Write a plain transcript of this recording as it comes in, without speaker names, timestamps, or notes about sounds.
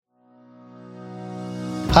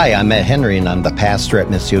Hi, I'm Matt Henry, and I'm the pastor at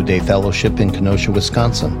Missio Dei Fellowship in Kenosha,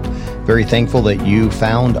 Wisconsin. Very thankful that you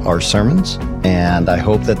found our sermons, and I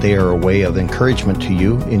hope that they are a way of encouragement to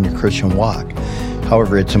you in your Christian walk.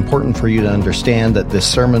 However, it's important for you to understand that this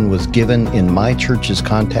sermon was given in my church's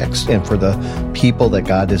context and for the people that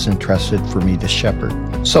God has entrusted for me to shepherd.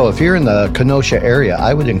 So if you're in the Kenosha area,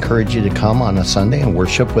 I would encourage you to come on a Sunday and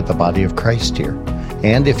worship with the body of Christ here.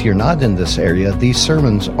 And if you're not in this area, these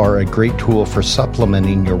sermons are a great tool for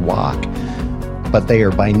supplementing your walk, but they are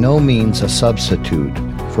by no means a substitute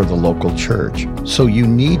for the local church. So you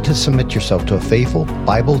need to submit yourself to a faithful,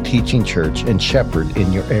 Bible-teaching church and shepherd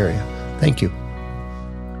in your area. Thank you.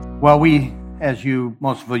 Well, as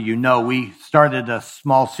most of you know, we started a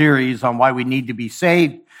small series on why we need to be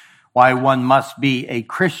saved, why one must be a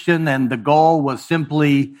Christian, and the goal was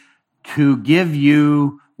simply to give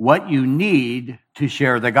you what you need to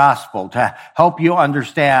share the gospel, to help you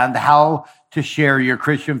understand how to share your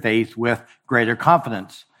Christian faith with greater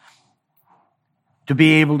confidence, to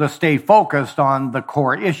be able to stay focused on the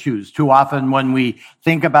core issues. Too often when we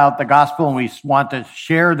think about the gospel and we want to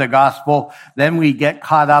share the gospel, then we get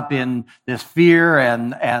caught up in this fear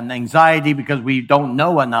and anxiety because we don't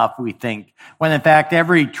know enough, we think, when in fact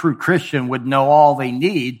every true Christian would know all they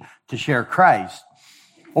need to share Christ.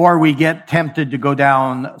 Or we get tempted to go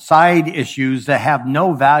down side issues that have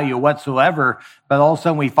no value whatsoever, but all of a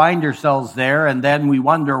sudden we find ourselves there and then we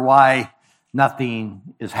wonder why nothing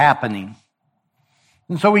is happening.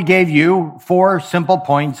 And so we gave you 4 simple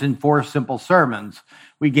points in 4 simple sermons.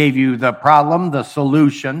 We gave you the problem, the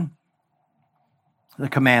solution, the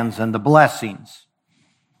commands, and the blessings.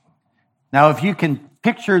 Now, if you can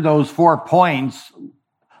picture those 4 points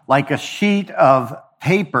like a sheet of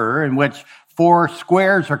paper in which 4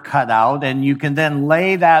 squares are cut out, and you can then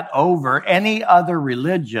lay that over any other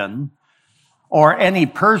religion or any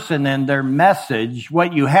person and their message,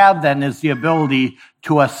 what you have then is the ability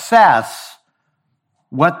to assess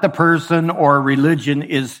what the person or religion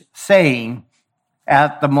is saying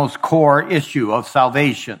at the most core issue of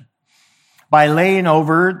salvation. By laying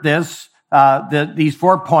over these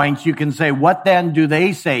 4 points, you can say, what then do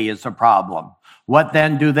they say is a problem? What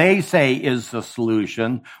then do they say is the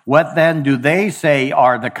solution? What then do they say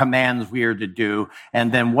are the commands we are to do?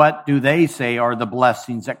 And then what do they say are the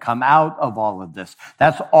blessings that come out of all of this?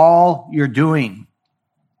 That's all you're doing.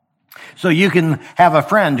 So you can have a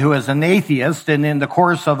friend who is an atheist, and in the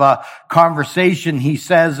course of a conversation, he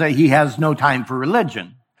says that he has no time for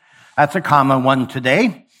religion. That's a common one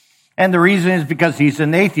today. And the reason is because he's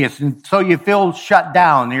an atheist. And so you feel shut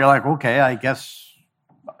down. And you're like, okay, I guess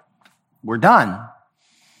we're done.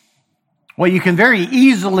 Well, you can very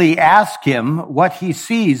easily ask him what he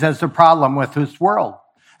sees as the problem with this world.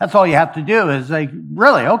 That's all you have to do is like,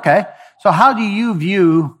 really, okay. So how do you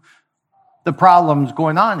view the problems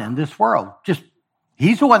going on in this world?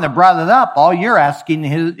 He's the one that brought it up. All you're asking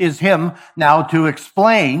is him now to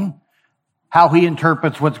explain how he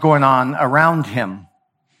interprets what's going on around him.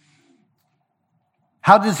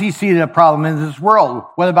 How does he see the problem in this world?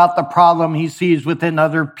 What about the problem he sees within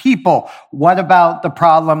other people? What about the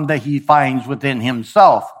problem that he finds within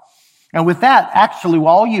himself? And with that, actually,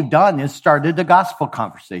 all you've done is started a gospel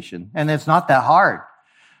conversation. And it's not that hard.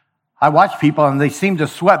 I watch people and they seem to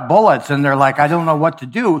sweat bullets and they're like, I don't know what to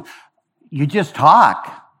do. You just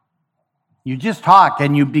talk. You just talk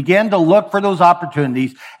and you begin to look for those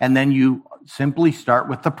opportunities, and then you simply start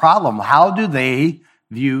with the problem. How do they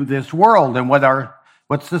view this world, and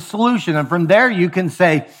what's the solution? And from there you can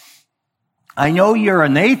say, I know you're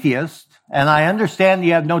an atheist and I understand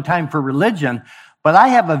you have no time for religion, but I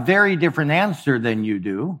have a very different answer than you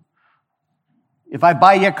do. If I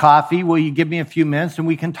buy you a coffee, will you give me a few minutes and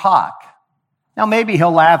we can talk? Now, maybe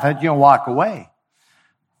he'll laugh at you and walk away.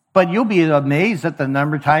 But you'll be amazed at the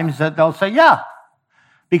number of times that they'll say, yeah,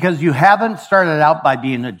 because you haven't started out by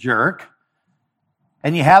being a jerk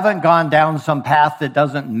and you haven't gone down some path that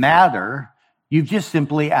doesn't matter. You've just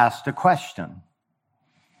simply asked a question.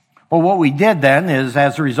 Well, what we did then is,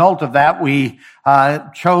 as a result of that, we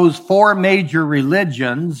chose 4 major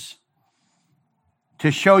religions to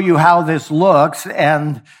show you how this looks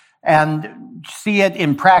and see it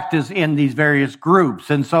in practice in these various groups.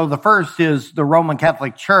 And so the first is the Roman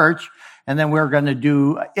Catholic Church, and then we're going to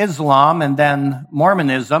do Islam, and then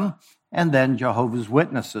Mormonism, and then Jehovah's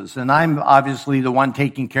Witnesses. And I'm obviously the one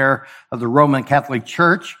taking care of the Roman Catholic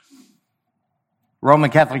Church.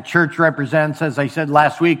 Roman Catholic Church represents, as I said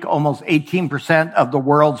last week, almost 18% of the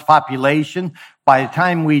world's population. By the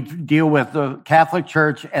time we deal with the Catholic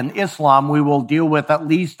Church and Islam, we will deal with at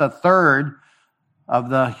least a third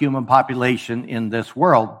of the human population in this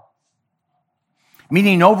world.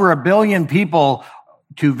 Meaning over 1 billion people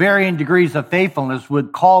to varying degrees of faithfulness,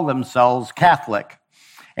 would call themselves Catholic.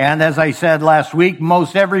 And as I said last week,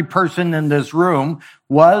 most every person in this room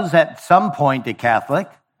was at some point a Catholic,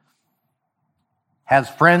 has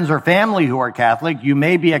friends or family who are Catholic. You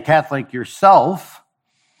may be a Catholic yourself.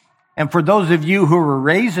 And for those of you who were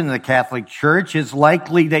raised in the Catholic Church, it's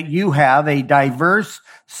likely that you have a diverse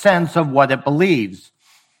sense of what it believes.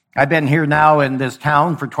 I've been here now in this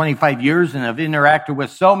town for 25 years and have interacted with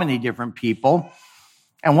so many different people.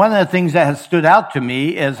 And one of the things that has stood out to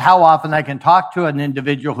me is how often I can talk to an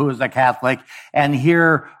individual who is a Catholic and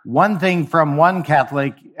hear one thing from one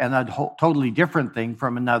Catholic and a totally different thing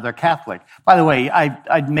from another Catholic. By the way,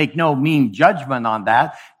 I'd make no mean judgment on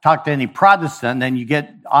that. Talk to any Protestant and you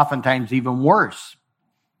get oftentimes even worse.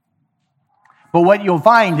 But what you'll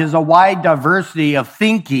find is a wide diversity of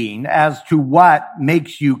thinking as to what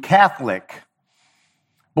makes you Catholic.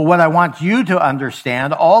 But what I want you to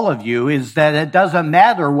understand, all of you, is that it doesn't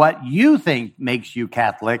matter what you think makes you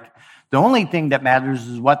Catholic. The only thing that matters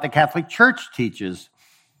is what the Catholic Church teaches.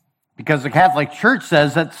 Because the Catholic Church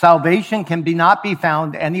says that salvation can not be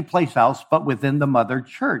found anyplace else but within the Mother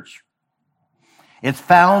Church. It's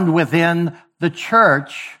found within the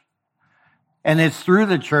Church, and it's through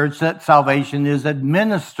the Church that salvation is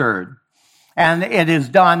administered. And it is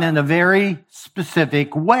done in a very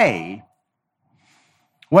specific way.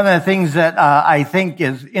 One of the things that I think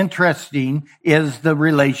is interesting is the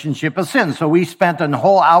relationship of sin. So we spent a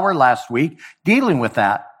whole hour last week dealing with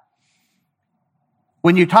that.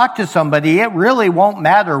 When you talk to somebody, it really won't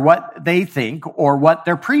matter what they think or what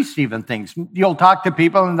their priest even thinks. You'll talk to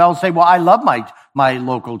people and they'll say, well, I love my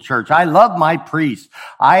local church. I love my priest.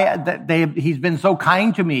 He's been so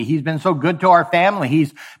kind to me. He's been so good to our family.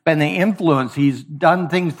 He's been an influence. He's done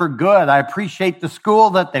things for good. I appreciate the school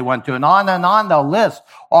that they went to, and on they'll list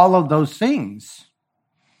all of those things.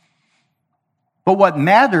 But what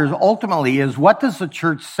matters ultimately is, what does the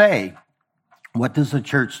church say? What does the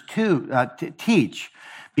church teach?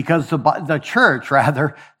 Because the church,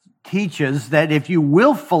 rather, teaches that if you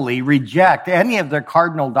willfully reject any of their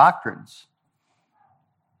cardinal doctrines,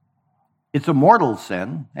 it's a mortal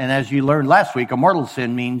sin. And as you learned last week, a mortal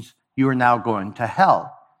sin means you are now going to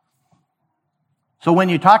hell. So when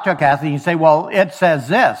you talk to a Catholic, you say, well, it says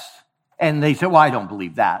this. And they say, well, I don't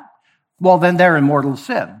believe that. Well, then they're in mortal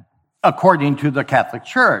sin, according to the Catholic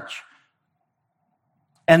Church.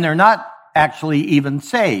 And they're not actually even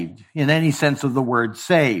saved, in any sense of the word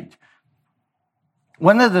saved.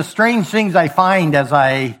 One of the strange things I find as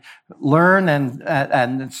I learn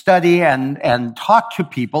and study and talk to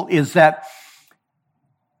people is that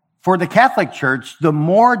for the Catholic Church, the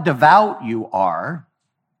more devout you are,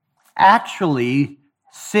 actually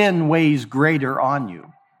sin weighs greater on you.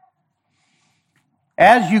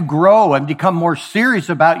 As you grow and become more serious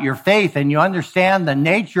about your faith and you understand the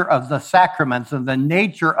nature of the sacraments and the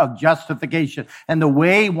nature of justification and the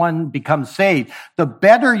way one becomes saved, the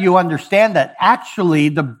better you understand that actually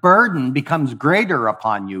the burden becomes greater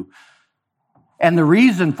upon you. And the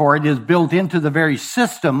reason for it is built into the very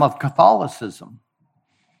system of Catholicism.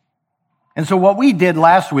 And so what we did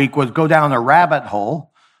last week was go down a rabbit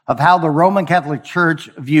hole of how the Roman Catholic Church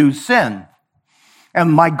views sin.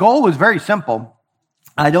 And my goal was very simple.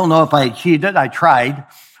 I don't know if I achieved it. I tried.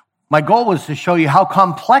 My goal was to show you how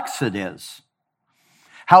complex it is,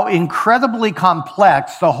 how incredibly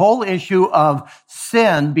complex the whole issue of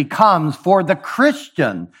sin becomes for the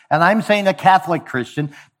Christian. And I'm saying a Catholic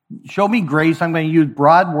Christian. Show me grace. I'm going to use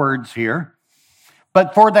broad words here.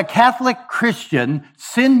 But for the Catholic Christian,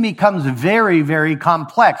 sin becomes very, very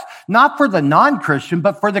complex. Not for the non-Christian,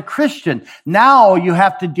 but for the Christian. Now you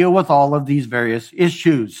have to deal with all of these various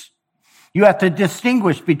issues. You have to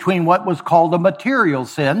distinguish between what was called a material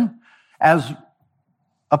sin as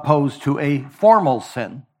opposed to a formal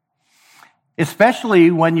sin. Especially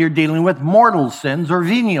when you're dealing with mortal sins or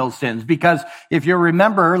venial sins. Because if you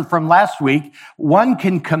remember from last week, one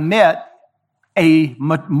can commit a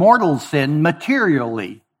mortal sin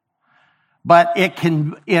materially. But it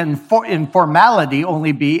can, in formality,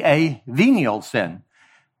 only be a venial sin.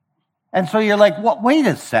 And so you're like, well, wait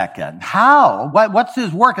a second. How? What's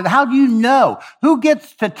his work? And how do you know? Who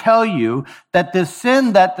gets to tell you that the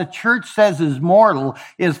sin that the church says is mortal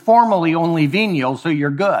is formally only venial, so you're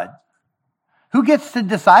good? Who gets to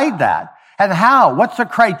decide that? And how? What's the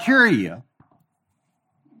criteria?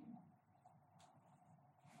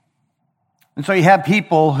 And so you have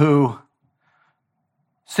people who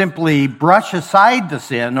simply brush aside the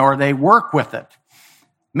sin or they work with it.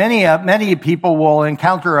 Many people will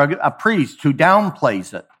encounter a priest who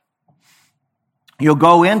downplays it. You'll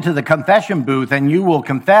go into the confession booth and you will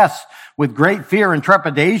confess with great fear and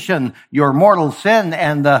trepidation your mortal sin,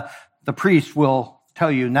 and the priest will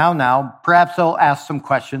tell you, now, perhaps they'll ask some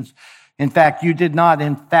questions. In fact, you did not,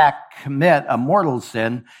 commit a mortal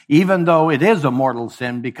sin, even though it is a mortal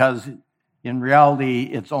sin, because in reality,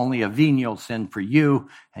 it's only a venial sin for you,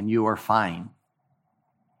 and you are fine.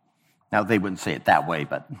 Now, they wouldn't say it that way,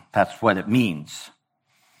 but that's what it means.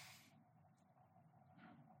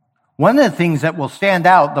 One of the things that will stand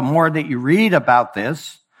out the more that you read about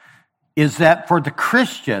this is that for the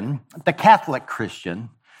Christian, the Catholic Christian,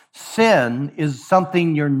 sin is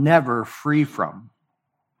something you're never free from.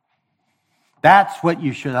 That's what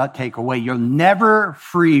you should not take away. You're never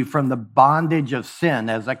free from the bondage of sin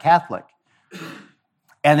as a Catholic.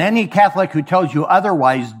 And any Catholic who tells you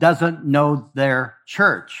otherwise doesn't know their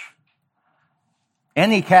church.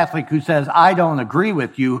 Any Catholic who says, I don't agree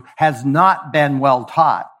with you, has not been well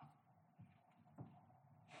taught.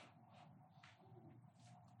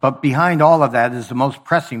 But behind all of that is the most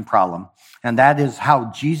pressing problem, and that is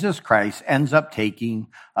how Jesus Christ ends up taking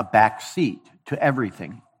a back seat to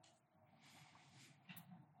everything.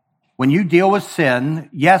 When you deal with sin,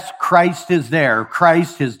 yes, Christ is there.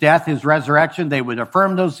 Christ, his death, his resurrection, they would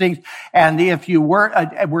affirm those things. And if you were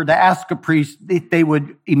to ask a priest, they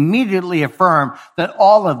would immediately affirm that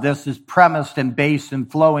all of this is premised and based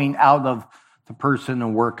and flowing out of the person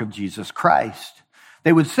and work of Jesus Christ.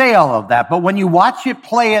 They would say all of that. But when you watch it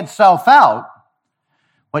play itself out,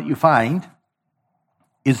 what you find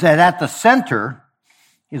is that at the center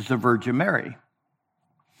is the Virgin Mary.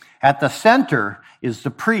 At the center is the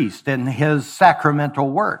priest and his sacramental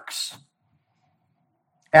works.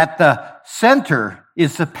 At the center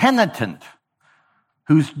is the penitent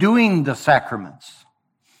who's doing the sacraments.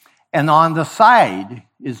 And on the side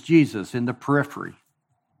is Jesus in the periphery.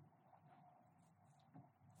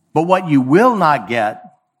 But what you will not get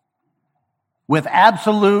with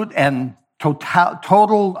absolute and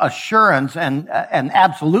total assurance and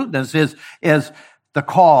absoluteness is the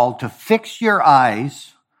call to fix your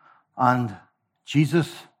eyes on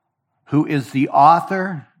Jesus, who is the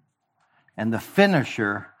author and the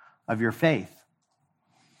finisher of your faith.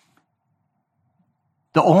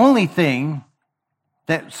 The only thing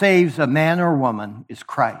that saves a man or woman is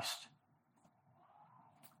Christ.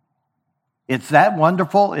 It's that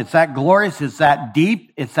wonderful, it's that glorious, it's that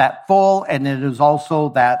deep, it's that full, and it is also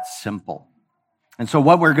that simple. And so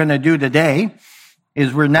what we're going to do today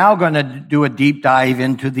is we're now going to do a deep dive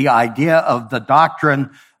into the idea of the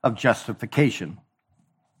doctrine of justification,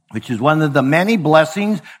 which is one of the many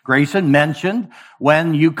blessings Grayson mentioned.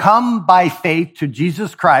 When you come by faith to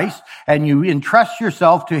Jesus Christ and you entrust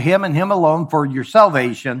yourself to him and him alone for your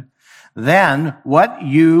salvation, then what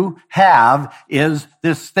you have is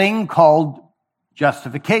this thing called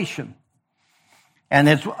justification. And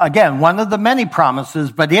it's, again, one of the many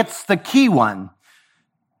promises, but it's the key one.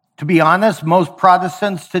 To be honest, most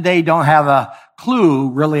Protestants today don't have a clue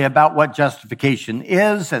really about what justification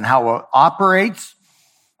is and how it operates.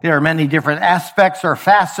 There are many different aspects or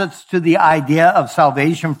facets to the idea of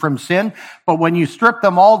salvation from sin, but when you strip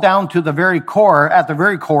them all down to the very core, at the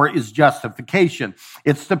very core is justification.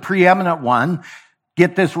 It's the preeminent one.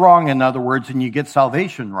 Get this wrong, in other words, and you get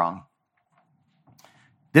salvation wrong.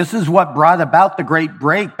 This is what brought about the great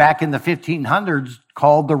break back in the 1500s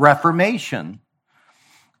called the Reformation.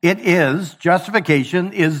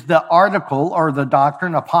 Justification is the article or the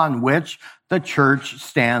doctrine upon which the church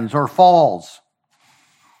stands or falls.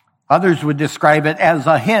 Others would describe it as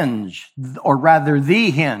a hinge, or rather the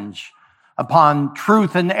hinge, upon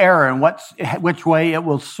truth and error and which way it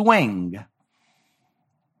will swing.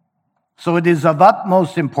 So it is of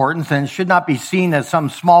utmost importance and should not be seen as some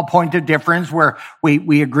small point of difference where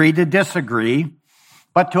we agree to disagree.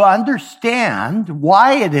 But to understand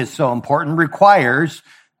why it is so important requires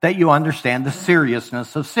that you understand the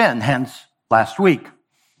seriousness of sin, hence last week.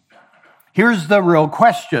 Here's the real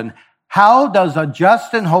question. How does a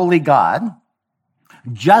just and holy God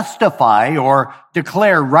justify or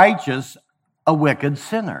declare righteous a wicked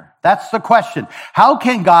sinner? That's the question. How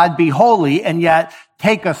can God be holy and yet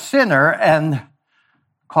take a sinner and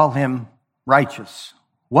call him righteous?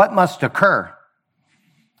 What must occur?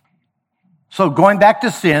 So going back to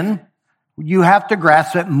sin, you have to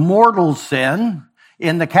grasp that mortal sin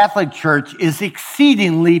in the Catholic Church is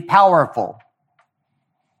exceedingly powerful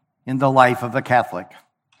in the life of a Catholic.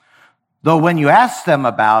 Though when you ask them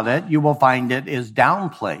about it, you will find it is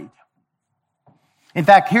downplayed. In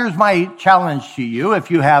fact, here's my challenge to you if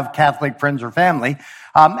you have Catholic friends or family,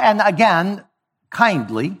 and again,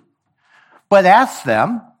 kindly, but ask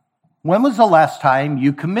them, when was the last time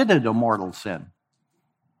you committed a mortal sin?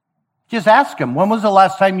 Just ask them, when was the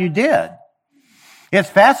last time you did? It's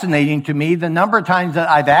fascinating to me the number of times that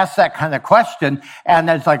I've asked that kind of question, and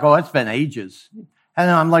it's like, oh, it's been ages. And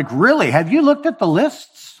I'm like, really? Have you looked at the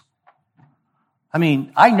lists? I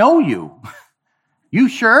mean, I know you. You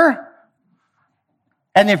sure?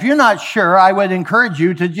 And if you're not sure, I would encourage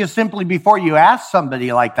you to just simply, before you ask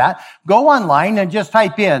somebody like that, go online and just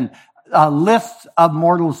type in lists of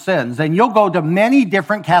mortal sins. And you'll go to many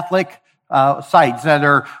different Catholic sites that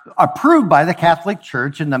are approved by the Catholic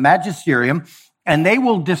Church and the magisterium, and they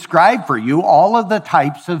will describe for you all of the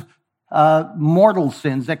types of mortal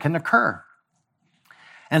sins that can occur.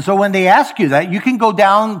 And so when they ask you that, you can go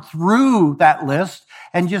down through that list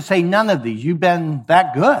and just say, none of these. You've been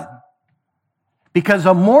that good. Because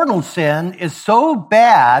a mortal sin is so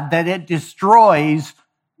bad that it destroys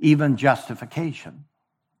even justification.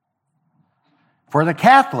 For the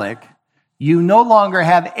Catholic, you no longer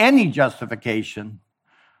have any justification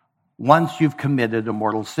once you've committed a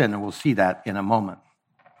mortal sin, and we'll see that in a moment.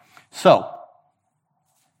 So,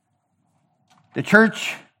 the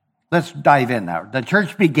church, let's dive in now. The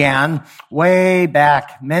church began way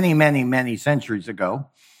back many centuries ago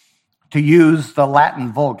to use the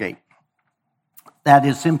Latin Vulgate. That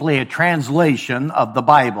is simply a translation of the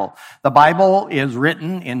Bible. The Bible is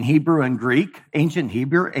written in Hebrew and Greek, ancient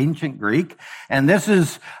Hebrew, ancient Greek, and this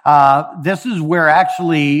is where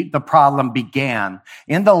actually the problem began.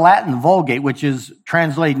 In the Latin Vulgate, which is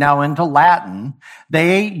translated now into Latin,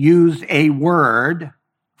 they used a word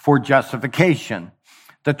for justification.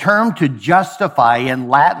 The term to justify in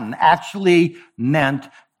Latin actually meant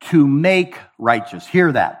to make righteous.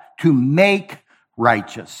 Hear that, to make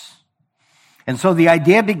righteous. And so the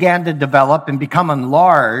idea began to develop and become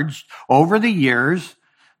enlarged over the years.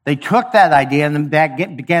 They took that idea and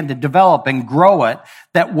began to develop and grow it,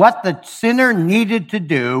 that what the sinner needed to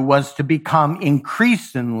do was to become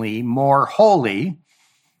increasingly more holy,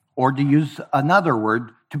 or to use another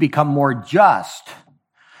word, to become more just,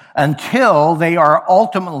 until they are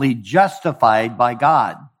ultimately justified by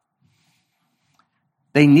God.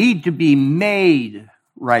 They need to be made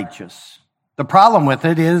righteous. The problem with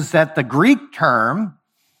it is that the Greek term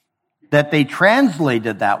that they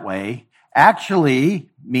translated that way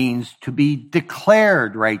actually means to be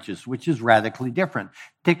declared righteous, which is radically different.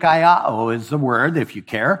 Dikaiao is the word, if you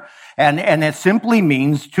care, and it simply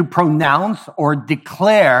means to pronounce or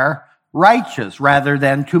declare righteous rather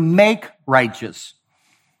than to make righteous.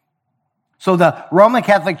 So the Roman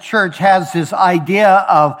Catholic Church has this idea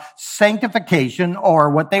of sanctification,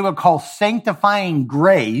 or what they would call sanctifying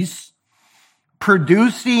grace,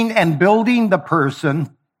 producing and building the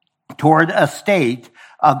person toward a state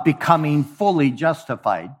of becoming fully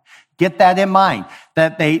justified. Get that in mind,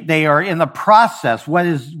 that they are in the process.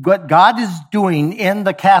 What God is doing in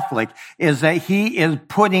the Catholic is that he is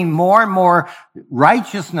putting more and more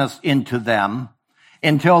righteousness into them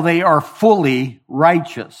until they are fully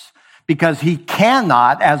righteous. Because he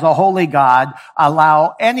cannot, as a holy God,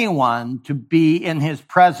 allow anyone to be in his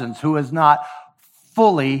presence who is not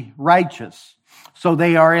fully righteous. So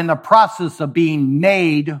they are in the process of being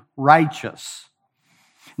made righteous.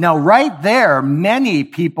 Now, right there, many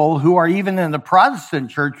people who are even in the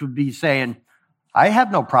Protestant church would be saying, I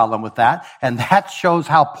have no problem with that. And that shows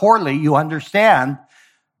how poorly you understand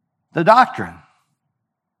the doctrine.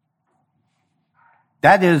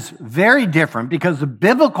 That is very different, because the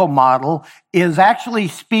biblical model is actually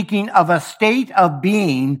speaking of a state of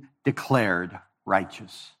being declared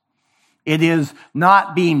righteous. It is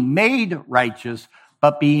not being made righteous,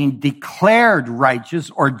 but being declared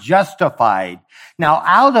righteous or justified. Now,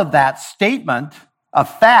 out of that statement of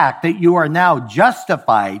fact that you are now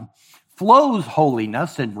justified flows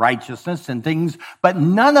holiness and righteousness and things, but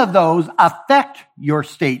none of those affect your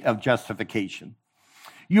state of justification.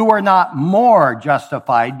 You are not more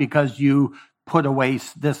justified because you put away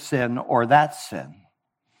this sin or that sin.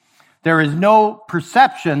 There is no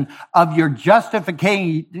perception of your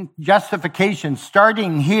justification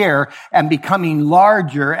starting here and becoming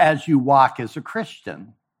larger as you walk as a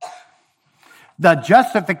Christian. The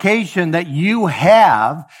justification that you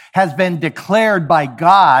have has been declared by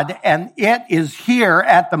God, and it is here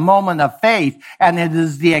at the moment of faith, and it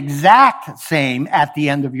is the exact same at the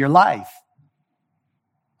end of your life.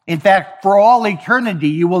 In fact, for all eternity,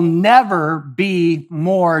 you will never be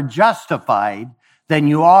more justified than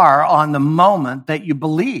you are on the moment that you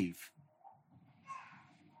believe.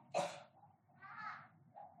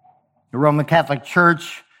 The Roman Catholic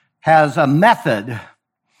Church has a method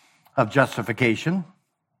of justification.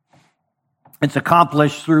 It's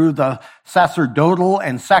accomplished through the sacerdotal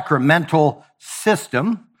and sacramental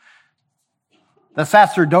system. The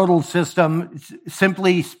sacerdotal system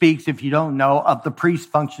simply speaks, if you don't know, of the priest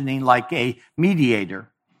functioning like a mediator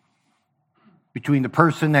between the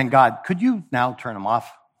person and God. Could you now turn them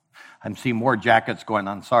off? I'm seeing more jackets going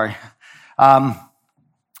on, sorry. The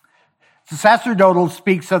sacerdotal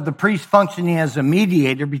speaks of the priest functioning as a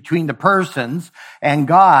mediator between the persons and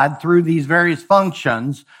God through these various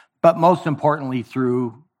functions, but most importantly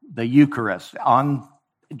through the Eucharist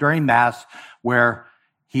during Mass, where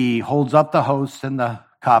he holds up the host and the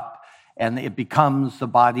cup, and it becomes the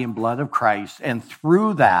body and blood of Christ. And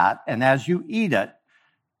through that, and as you eat it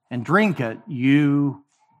and drink it, you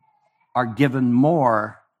are given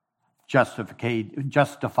more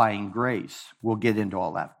justifying grace. We'll get into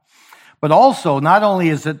all that. But also, not only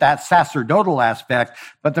is it that sacerdotal aspect,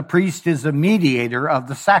 but the priest is a mediator of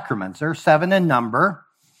the sacraments. There are 7 in number,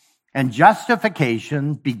 and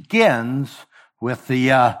justification begins with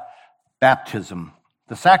the baptism.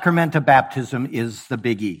 The sacrament of baptism is the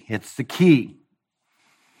biggie. It's the key.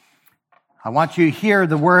 I want you to hear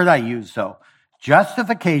the word I use, though.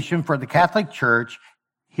 Justification for the Catholic Church,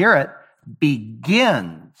 hear it,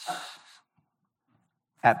 begins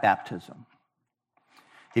at baptism.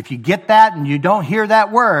 If you get that and you don't hear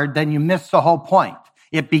that word, then you miss the whole point.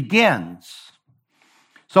 It begins.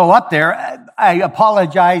 So up there, I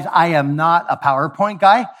apologize, I am not a PowerPoint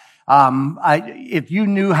guy. If you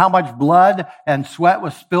knew how much blood and sweat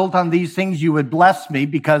was spilled on these things, you would bless me,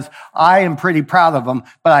 because I am pretty proud of them,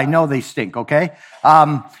 but I know they stink, okay?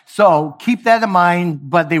 So keep that in mind,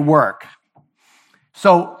 but they work.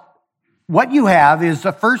 So what you have is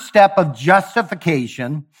the first step of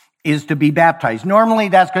justification is to be baptized. Normally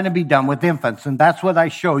that's going to be done with infants, and that's what I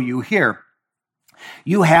show you here.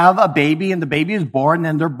 You have a baby, and the baby is born,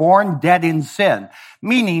 and they're born dead in sin,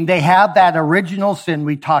 meaning they have that original sin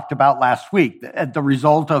we talked about last week, the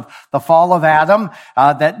result of the fall of Adam,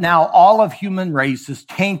 that now all of human race is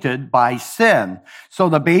tainted by sin. So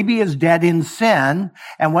the baby is dead in sin,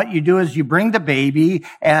 and what you do is you bring the baby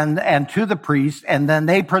and to the priest, and then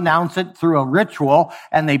they pronounce it through a ritual,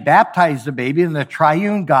 and they baptize the baby in the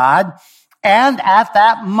triune God, and at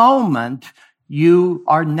that moment, you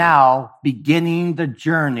are now beginning the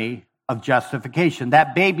journey of justification.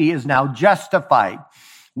 That baby is now justified.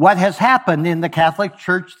 What has happened in the Catholic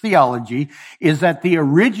Church theology is that the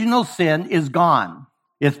original sin is gone.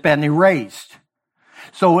 It's been erased.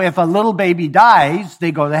 So if a little baby dies,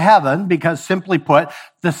 they go to heaven, because simply put,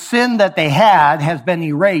 the sin that they had has been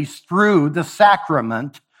erased through the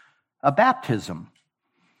sacrament of baptism.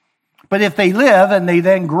 But if they live and they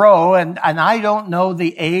then grow, and I don't know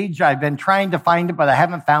the age, I've been trying to find it, but I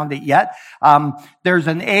haven't found it yet. There's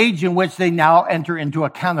an age in which they now enter into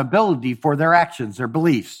accountability for their actions, their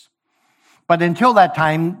beliefs. But until that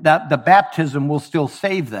time, the baptism will still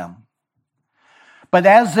save them. But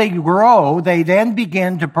as they grow, they then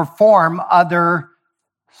begin to perform other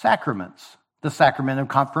sacraments. The sacrament of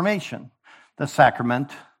confirmation, the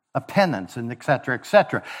sacrament of penance, and et cetera, et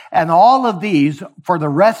cetera. And all of these, for the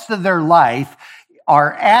rest of their life,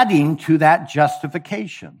 are adding to that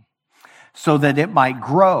justification so that it might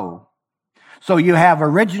grow. So you have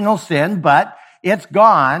original sin, but it's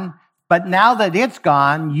gone. But now that it's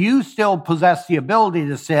gone, you still possess the ability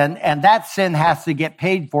to sin, and that sin has to get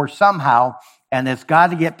paid for somehow, and it's got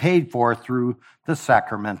to get paid for through the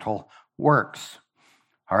sacramental works.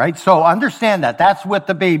 All right, so understand that. That's with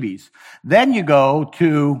the babies. Then you go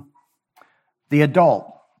to the adult,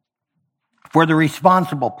 for the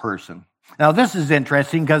responsible person. Now, this is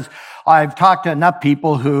interesting because I've talked to enough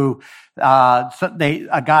people who,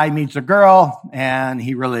 a guy meets a girl and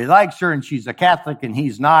he really likes her and she's a Catholic and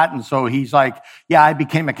he's not. And so he's like, yeah, I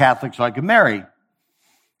became a Catholic so I could marry.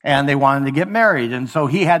 And they wanted to get married. And so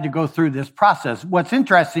he had to go through this process. What's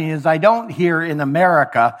interesting is I don't hear in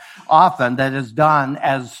America often that it's done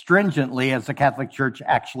as stringently as the Catholic Church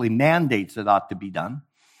actually mandates it ought to be done.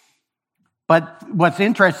 But what's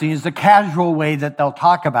interesting is the casual way that they'll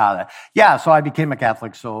talk about it. Yeah, so I became a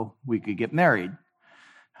Catholic so we could get married.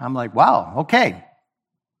 I'm like, wow, okay.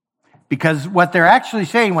 Because what they're actually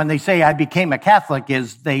saying when they say I became a Catholic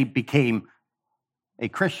is they became a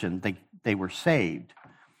Christian. They were saved.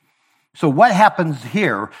 So what happens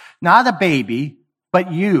here? Not a baby,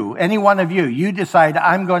 but you, any one of you decide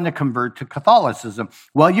I'm going to convert to Catholicism.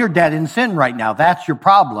 Well, you're dead in sin right now. That's your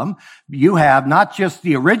problem. You have not just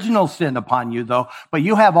the original sin upon you, though, but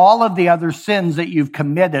you have all of the other sins that you've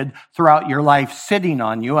committed throughout your life sitting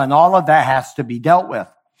on you, and all of that has to be dealt with.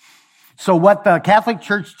 So what the Catholic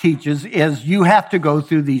Church teaches is you have to go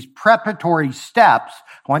through these preparatory steps.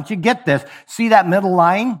 Once you get this, see that middle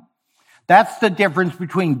line? That's the difference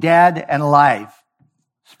between dead and alive.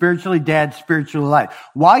 Spiritually dead, spiritually alive.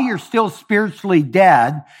 While you're still spiritually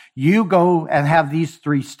dead, you go and have these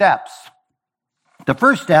 3 steps. The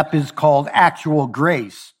first step is called actual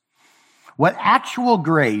grace. What actual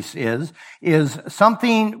grace is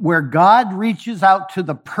something where God reaches out to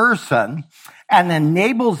the person and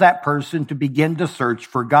enables that person to begin to search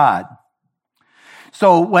for God.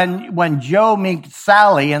 So when Joe meets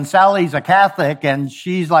Sally, and Sally's a Catholic, and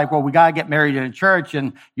she's like, well, we got to get married in a church,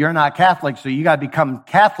 and you're not Catholic, so you got to become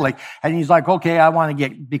Catholic. And he's like, okay, I want to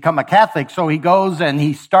become a Catholic. So he goes and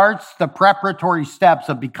he starts the preparatory steps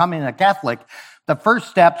of becoming a Catholic. The first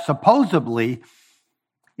step, supposedly,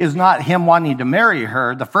 is not him wanting to marry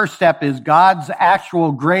her. The first step is God's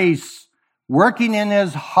actual grace working in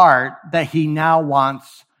his heart that he now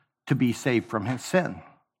wants to be saved from his sin.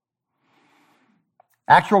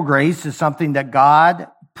 Actual grace is something that God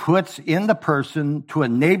puts in the person to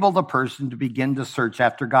enable the person to begin to search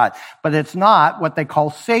after God. But it's not what they call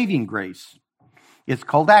saving grace. It's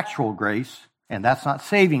called actual grace, and that's not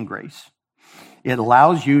saving grace. It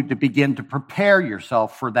allows you to begin to prepare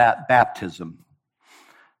yourself for that baptism.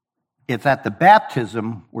 It's at the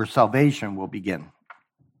baptism where salvation will begin.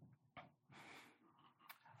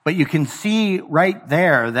 But you can see right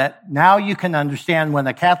there that now you can understand when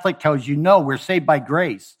a Catholic tells you, no, we're saved by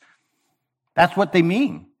grace. That's what they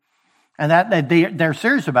mean. And that they're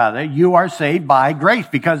serious about it. You are saved by grace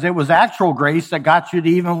because it was actual grace that got you to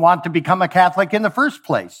even want to become a Catholic in the first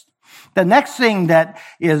place. The next thing that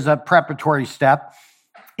is a preparatory step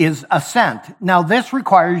is assent. Now, this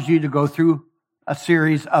requires you to go through a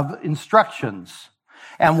series of instructions.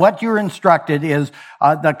 And what you're instructed is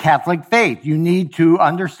the Catholic faith. You need to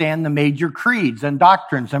understand the major creeds and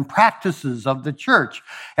doctrines and practices of the church.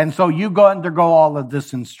 And so you go undergo all of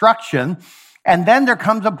this instruction. And then there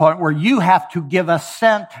comes a point where you have to give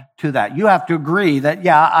assent to that. You have to agree that,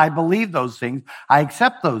 yeah, I believe those things. I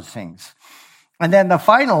accept those things. And then the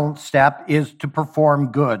final step is to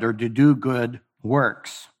perform good or to do good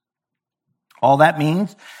works. All that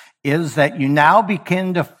means is that you now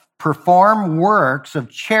begin to perform works of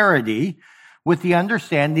charity with the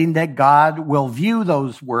understanding that God will view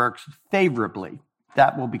those works favorably.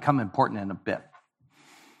 That will become important in a bit.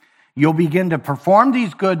 You'll begin to perform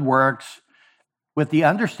these good works with the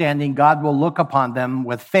understanding God will look upon them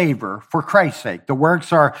with favor for Christ's sake. The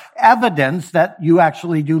works are evidence that you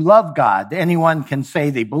actually do love God. Anyone can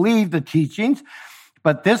say they believe the teachings,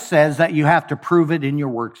 but this says that you have to prove it in your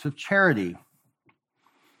works of charity.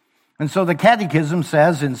 And so the Catechism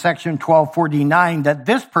says in section 1249 that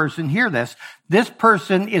this person, hear this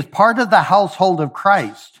person is part of the household of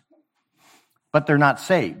Christ, but they're not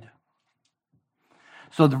saved.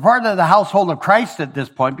 So they're part of the household of Christ at this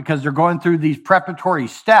point because they're going through these preparatory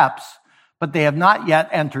steps, but they have not yet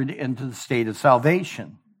entered into the state of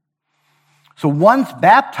salvation. So once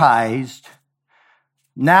baptized,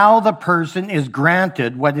 now the person is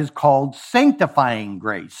granted what is called sanctifying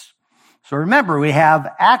grace. So remember, we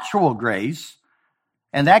have actual grace,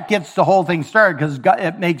 and that gets the whole thing started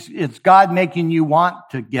because it's God making you want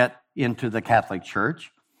to get into the Catholic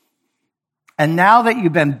Church. And now that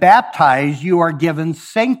you've been baptized, you are given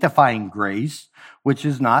sanctifying grace, which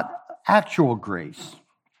is not actual grace.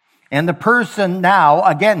 And the person now,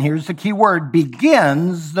 again, here's the key word,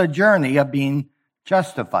 begins the journey of being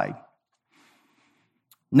justified.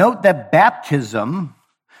 Note that baptism,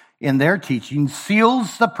 in their teaching,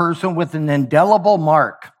 seals the person with an indelible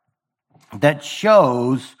mark that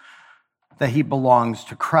shows that he belongs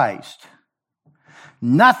to Christ.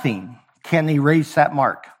 Nothing can erase that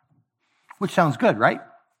mark, which sounds good, right?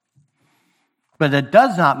 But it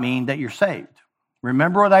does not mean that you're saved.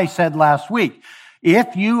 Remember what I said last week.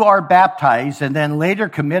 If you are baptized and then later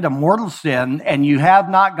commit a mortal sin and you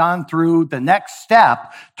have not gone through the next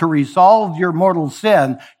step to resolve your mortal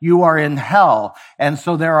sin, you are in hell. And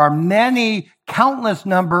so there are countless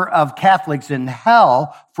number of Catholics in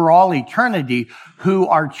hell for all eternity who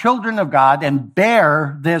are children of God and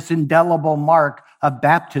bear this indelible mark of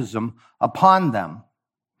baptism upon them.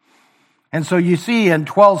 And so you see in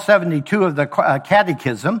 1272 of the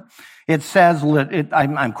Catechism, it says,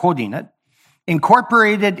 I'm quoting it,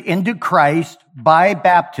 incorporated into Christ by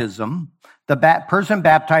baptism, the person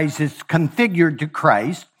baptized is configured to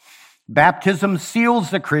Christ. Baptism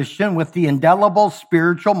seals the Christian with the indelible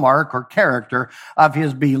spiritual mark or character of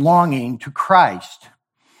his belonging to Christ.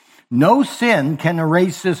 No sin can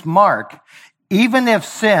erase this mark, even if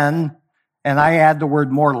sin, and I add the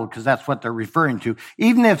word mortal because that's what they're referring to,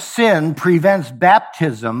 even if sin prevents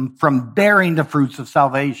baptism from bearing the fruits of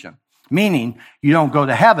salvation. Meaning, you don't go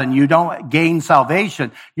to heaven, you don't gain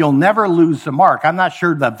salvation, you'll never lose the mark. I'm not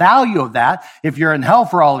sure the value of that if you're in hell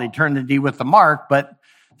for all eternity with the mark, but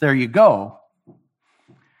there you go.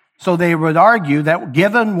 So they would argue that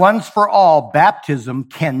given once for all, baptism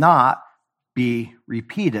cannot be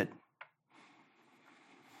repeated.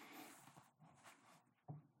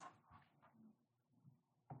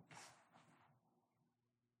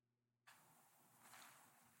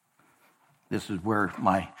 This is where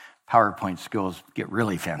my PowerPoint skills get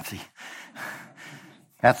really fancy.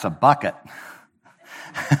 That's a bucket.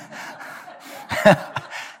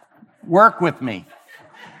 Work with me.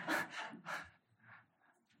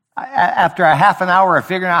 After a half an hour of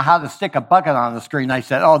figuring out how to stick a bucket on the screen, I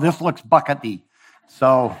said, this looks buckety.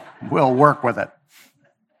 So we'll work with it.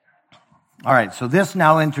 All right, so this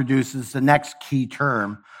now introduces the next key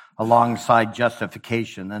term alongside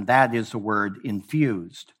justification, and that is the word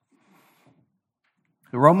infused.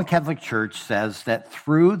 The Roman Catholic Church says that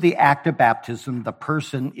through the act of baptism, the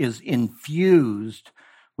person is infused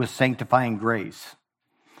with sanctifying grace.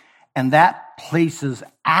 And that places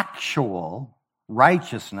actual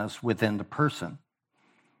righteousness within the person.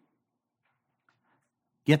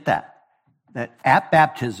 Get that? That at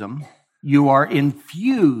baptism, you are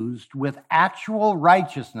infused with actual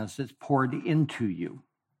righteousness that's poured into you.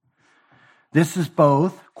 This is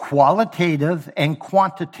both qualitative and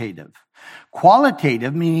quantitative.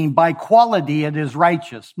 Qualitative, meaning by quality it is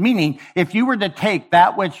righteous. Meaning, if you were to take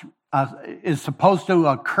that which is supposed to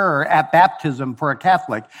occur at baptism for a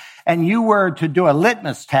Catholic, and you were to do a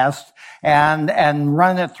litmus test and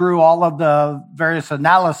run it through all of the various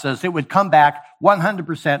analysis, it would come back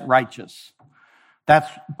 100% righteous. That's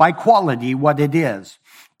by quality what it is.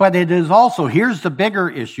 But it is also, here's the bigger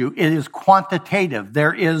issue, it is quantitative.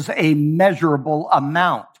 There is a measurable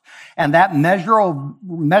amount. And that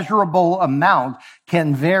measurable amount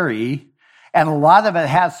can vary. And a lot of it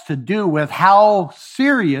has to do with how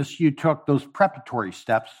serious you took those preparatory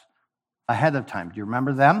steps ahead of time. Do you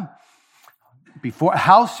remember them? Before,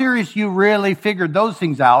 how serious you really figured those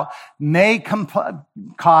things out may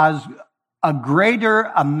cause a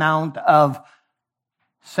greater amount of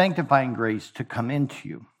sanctifying grace to come into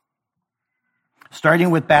you. Starting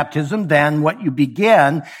with baptism, then what you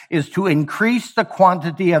begin is to increase the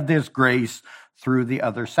quantity of this grace through the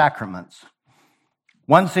other sacraments.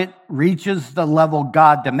 Once it reaches the level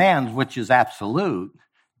God demands, which is absolute,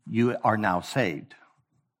 you are now saved.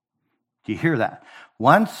 Do you hear that?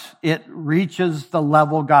 Once it reaches the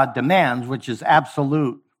level God demands, which is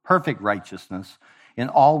absolute, perfect righteousness, in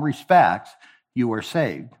all respects, you are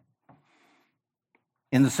saved.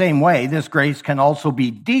 In the same way, this grace can also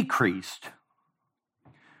be decreased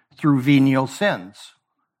through venial sins.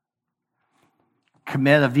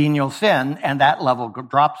 Commit a venial sin, and that level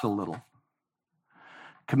drops a little.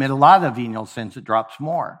 Commit a lot of venial sins, it drops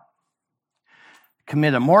more.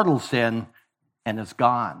 Commit a mortal sin, and it's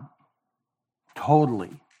gone.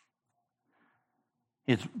 Totally.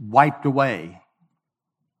 It's wiped away.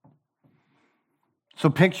 So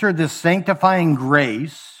picture this sanctifying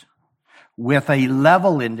grace with a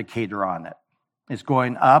level indicator on it. It's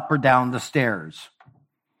going up or down the stairs.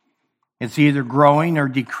 It's either growing or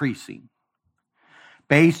decreasing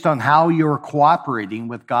based on how you're cooperating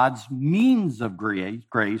with God's means of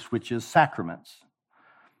grace, which is sacraments.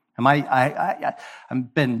 Are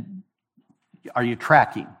you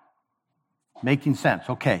tracking? Making sense?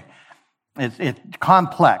 Okay. It's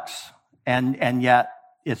complex and yet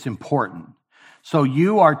it's important. So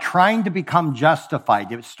you are trying to become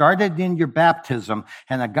justified. It started in your baptism,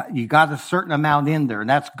 and you got a certain amount in there, and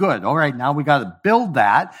that's good. All right, now we got to build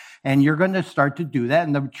that, and you're going to start to do that.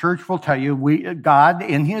 And the church will tell you, God,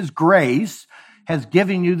 in His grace, has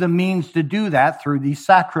given you the means to do that through these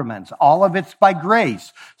sacraments. All of it's by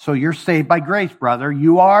grace. So you're saved by grace, brother.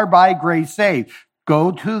 You are by grace saved.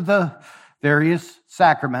 Go to the various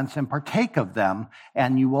sacraments and partake of them,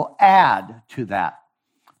 and you will add to that.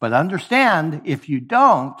 But understand, if you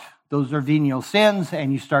don't, those are venial sins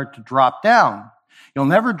and you start to drop down. You'll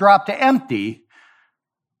never drop to empty,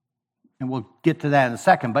 and we'll get to that in a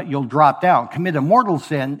second, but you'll drop down. Commit a mortal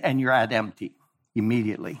sin and you're at empty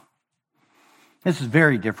immediately. This is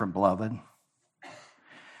very different, beloved.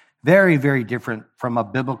 Very, very different from a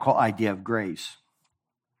biblical idea of grace.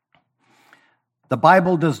 The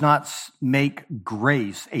Bible does not make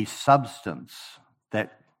grace a substance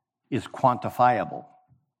that is quantifiable.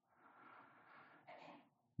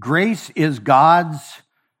 Grace is God's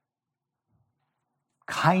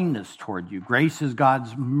kindness toward you. Grace is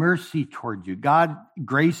God's mercy toward you.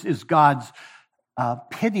 Grace is God's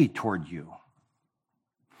pity toward you.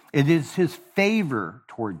 It is His favor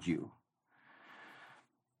toward you.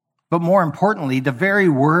 But more importantly, the very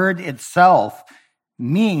word itself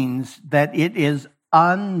means that it is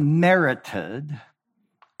unmerited,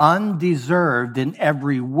 undeserved in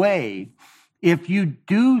every way. If you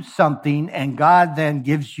do something and God then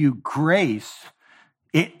gives you grace,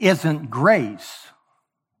 it isn't grace.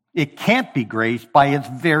 It can't be grace by its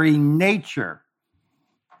very nature.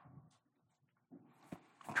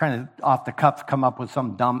 I'm trying to, off the cuff, come up with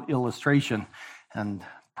some dumb illustration and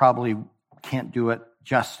probably can't do it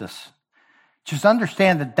justice. Just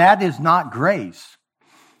understand that that is not grace.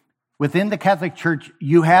 Within the Catholic Church,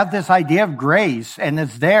 you have this idea of grace, and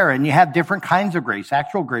it's there, and you have different kinds of grace,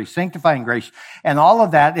 actual grace, sanctifying grace, and all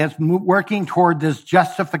of that is working toward this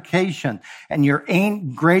justification, and you're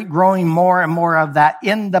growing more and more of that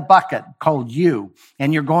in the bucket called you,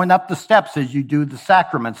 and you're going up the steps as you do the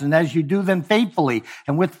sacraments, and as you do them faithfully,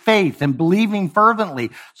 and with faith, and believing fervently.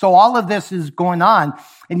 So all of this is going on,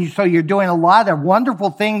 and so you're doing a lot of wonderful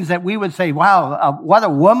things that we would say, wow, what a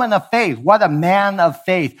woman of faith, what a man of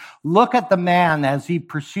faith. Look at the man as he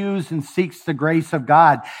pursues and seeks the grace of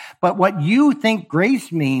God. But what you think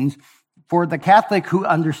grace means, for the Catholic who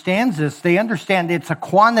understands this, they understand it's a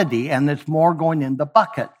quantity and it's more going in the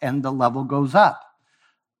bucket and the level goes up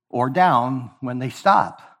or down when they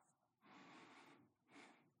stop.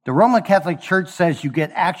 The Roman Catholic Church says you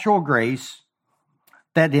get actual grace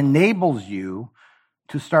that enables you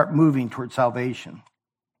to start moving toward salvation.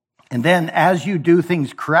 And then as you do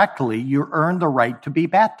things correctly, you earn the right to be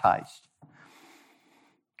baptized,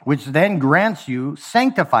 which then grants you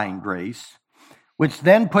sanctifying grace, which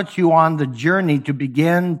then puts you on the journey to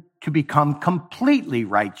begin to become completely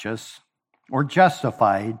righteous or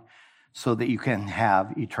justified so that you can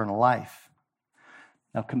have eternal life.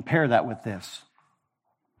 Now compare that with this.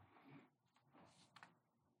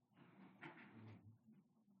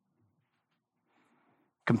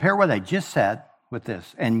 Compare what I just said with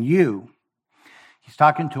this. And you, he's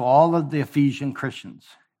talking to all of the Ephesian Christians.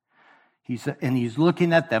 He's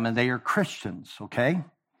looking at them, and they are Christians, okay?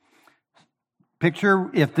 Picture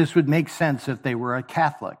if this would make sense if they were a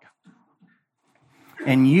Catholic.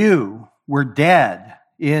 And you were dead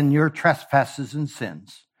in your trespasses and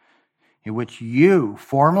sins, in which you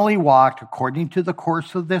formerly walked according to the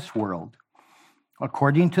course of this world,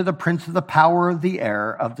 according to the prince of the power of the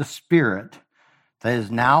air, of the spirit that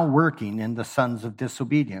is now working in the sons of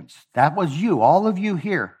disobedience. That was you, all of you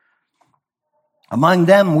here. Among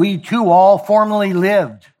them, we too all formerly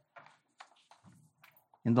lived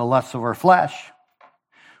in the lusts of our flesh.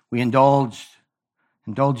 We indulging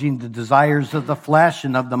the desires of the flesh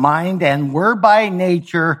and of the mind, and were by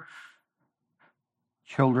nature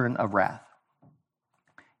children of wrath,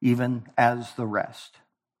 even as the rest.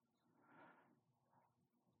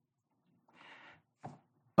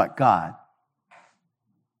 But God,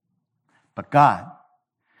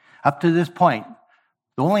 up to this point,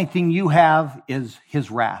 the only thing you have is his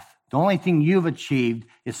wrath. The only thing you've achieved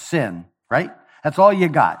is sin, right? That's all you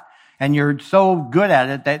got. And you're so good at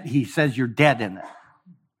it that he says you're dead in it.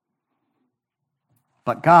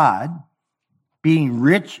 But God, being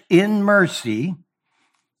rich in mercy,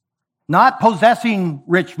 not possessing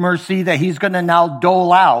rich mercy that he's going to now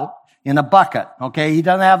dole out in a bucket, okay? He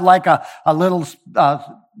doesn't have like a little,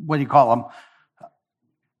 what do you call them?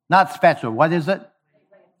 Not spatula, what is it?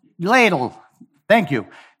 Ladle. Thank you.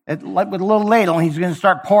 With a little ladle, he's going to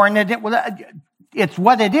start pouring it in. It's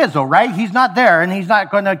what it is, though, right? He's not there, and he's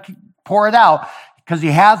not going to pour it out because he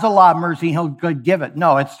has a lot of mercy. He'll give it.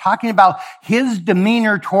 No, it's talking about his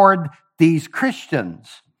demeanor toward these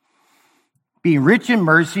Christians. Being rich in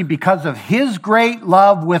mercy because of his great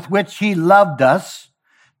love with which he loved us.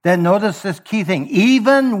 Then notice this key thing.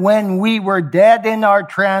 Even when we were dead in our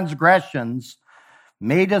transgressions,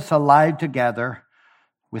 made us alive together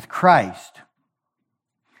with Christ.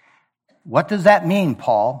 What does that mean,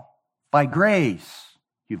 Paul? By grace,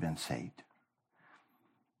 you've been saved.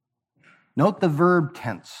 Note the verb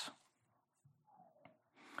tense.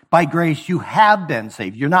 By grace, you have been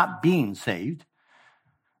saved. You're not being saved.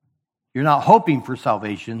 You're not hoping for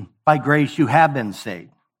salvation. By grace, you have been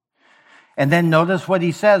saved. And then notice what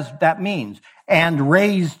he says that means. And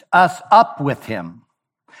raised us up with him.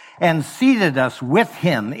 And seated us with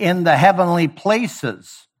him in the heavenly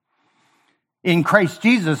places in Christ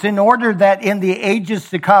Jesus, in order that in the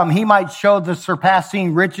ages to come, he might show the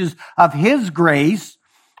surpassing riches of his grace.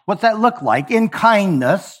 What's that look like? In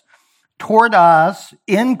kindness toward us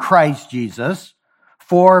in Christ Jesus.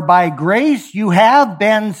 For by grace you have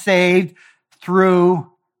been saved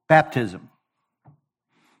through baptism.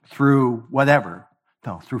 Through whatever.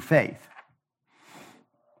 No, through faith.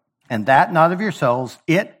 And that not of yourselves,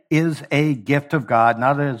 it is a gift of God,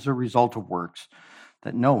 not as a result of works,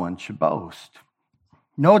 that no one should boast.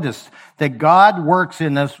 Notice that God works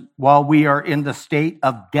in us while we are in the state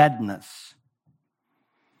of deadness.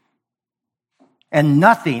 And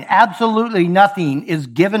nothing, absolutely nothing is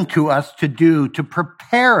given to us to do to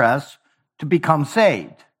prepare us to become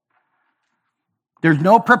saved. There's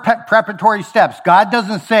no preparatory steps. God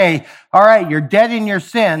doesn't say, all right, you're dead in your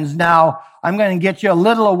sins. Now I'm going to get you a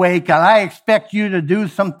little awake and I expect you to do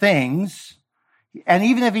some things. And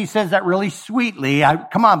even if he says that really sweetly,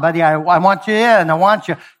 come on, buddy, I want you in. I want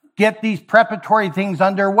you to get these preparatory things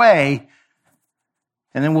underway.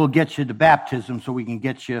 And then we'll get you to baptism so we can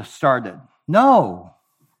get you started. No.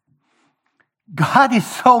 God is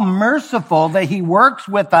so merciful that he works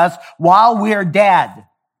with us while we're dead.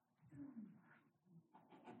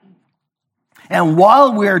 And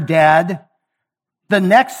while we're dead, the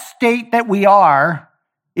next state that we are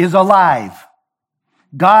is alive.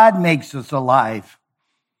 God makes us alive.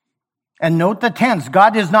 And note the tense.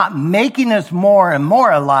 God is not making us more and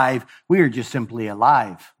more alive. We are just simply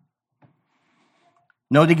alive.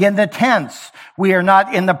 Note again the tense. We are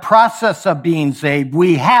not in the process of being saved.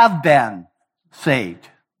 We have been saved.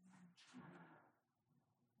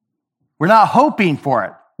 We're not hoping for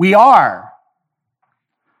it. We are.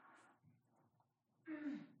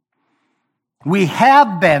 We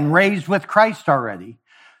have been raised with Christ already.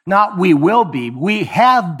 Not we will be. We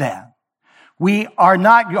have been. We are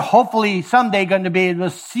not hopefully someday going to be able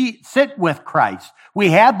to sit with Christ. We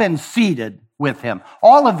have been seated with him.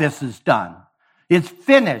 All of this is done. It's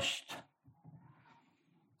finished.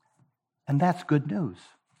 And that's good news.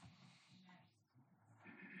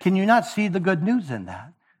 Can you not see the good news in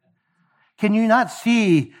that? Can you not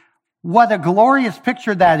see what a glorious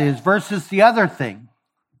picture that is versus the other thing?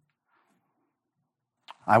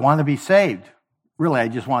 I want to be saved. Really, I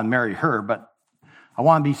just want to marry her, but I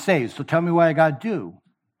want to be saved. So tell me what I got to do.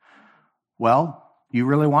 Well, you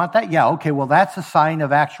really want that? Yeah, okay, well, that's a sign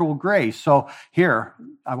of actual grace. So here,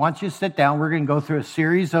 I want you to sit down. We're going to go through a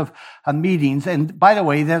series of meetings. And by the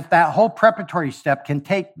way, that whole preparatory step can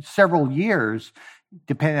take several years,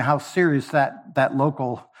 depending on how serious that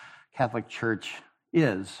local Catholic church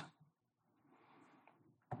is.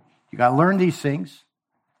 You got to learn these things.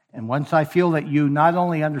 And once I feel that you not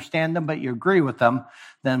only understand them, but you agree with them,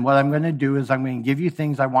 then what I'm going to do is I'm going to give you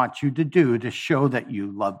things I want you to do to show that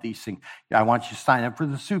you love these things. I want you to sign up for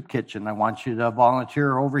the soup kitchen. I want you to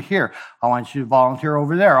volunteer over here. I want you to volunteer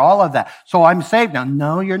over there, all of that. So I'm saved now.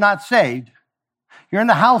 No, you're not saved. You're in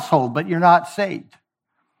the household, but you're not saved.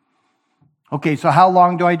 Okay, so how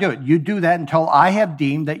long do I do it? You do that until I have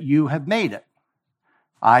deemed that you have made it.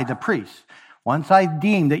 I, the priest. Once I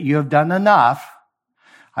deem that you have done enough,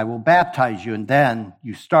 I will baptize you, and then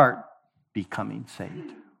you start becoming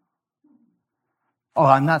saved. Oh,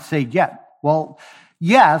 I'm not saved yet. Well,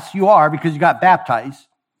 yes, you are because you got baptized.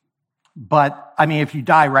 But, if you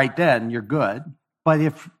die right then, you're good. But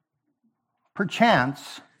if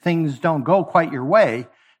perchance things don't go quite your way,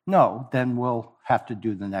 no, then we'll have to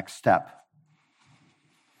do the next step.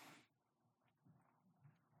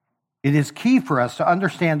 It is key for us to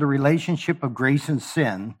understand the relationship of grace and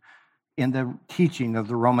sin in the teaching of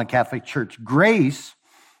the Roman Catholic Church. Grace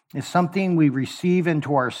is something we receive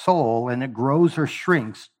into our soul, and it grows or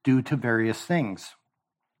shrinks due to various things.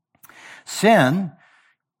 Sin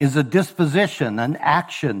is a disposition, an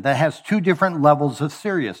action that has two different levels of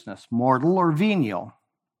seriousness, mortal or venial.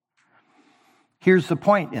 Here's the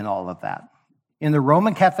point in all of that. In the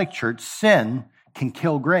Roman Catholic Church, sin can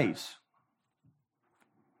kill grace.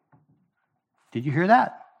 Did you hear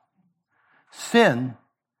that? Sin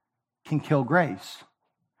can kill grace.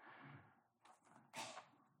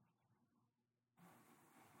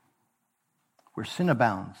 Where sin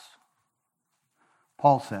abounds,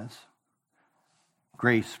 Paul says,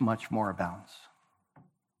 grace much more abounds.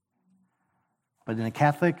 But in the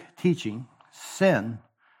Catholic teaching, sin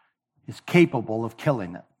is capable of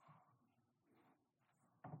killing it.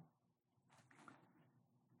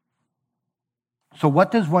 So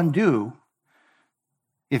what does one do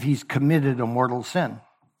if he's committed a mortal sin?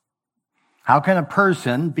 How can a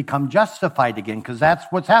person become justified again? Because that's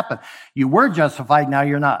what's happened. You were justified, now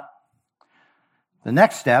you're not. The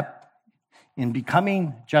next step in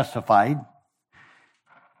becoming justified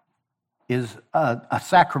is a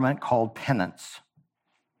sacrament called penance.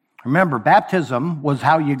 Remember, baptism was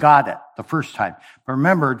how you got it the first time. But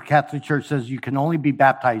remember, the Catholic Church says you can only be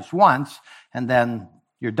baptized once, and then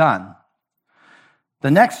you're done.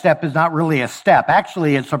 The next step is not really a step.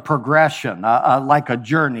 Actually, it's a progression, like a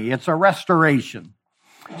journey. It's a restoration.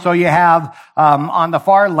 So you have, on the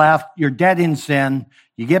far left, you're dead in sin.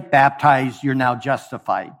 You get baptized. You're now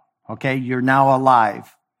justified. Okay? You're now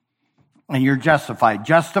alive. And you're justified.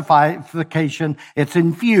 Justification, it's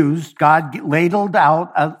infused. God ladled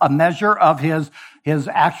out a measure of his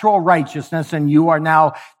actual righteousness, and you are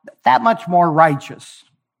now that much more righteous.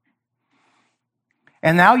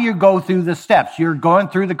 And now you go through the steps. You're going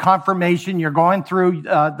through the confirmation. You're going through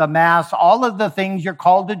the Mass. All of the things you're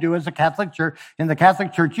called to do as a Catholic Church. In the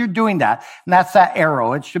Catholic Church, you're doing that. And that's that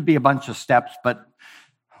arrow. It should be a bunch of steps, but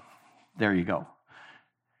there you go.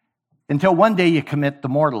 Until one day you commit the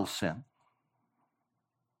mortal sin.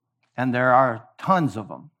 And there are tons of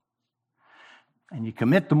them. And you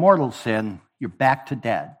commit the mortal sin, you're back to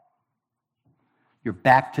dead. You're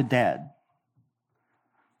back to dead.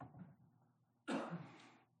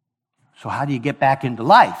 So how do you get back into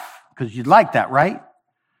life? Because you'd like that, right?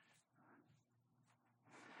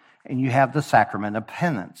 And you have the sacrament of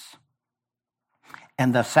penance.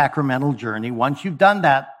 And the sacramental journey, once you've done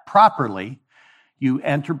that properly, you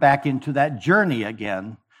enter back into that journey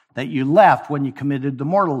again that you left when you committed the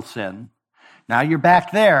mortal sin. Now you're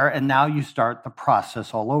back there, and now you start the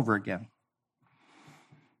process all over again.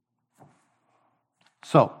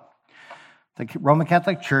 So, the Roman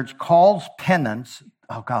Catholic Church calls penance,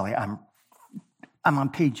 oh golly, I'm on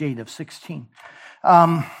page 8 of 16.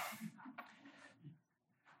 The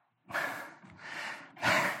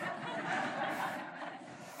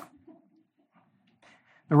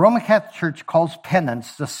Roman Catholic Church calls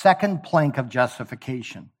penance the second plank of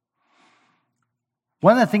justification.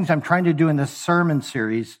 One of the things I'm trying to do in this sermon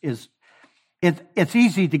series is it's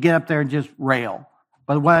easy to get up there and just rail.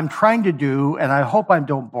 But what I'm trying to do, and I hope I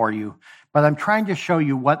don't bore you, but I'm trying to show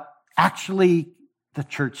you what actually the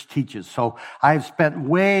church teaches. So I've spent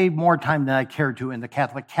way more time than I care to in the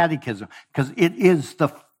Catholic Catechism because it is the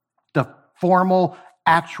formal,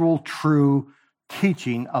 actual, true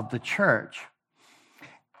teaching of the church.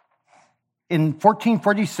 In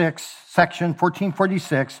 1446, section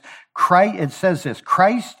 1446, it says this: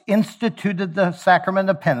 Christ instituted the sacrament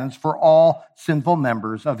of penance for all sinful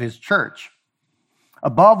members of his church.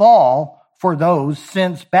 Above all, for those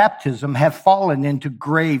since baptism have fallen into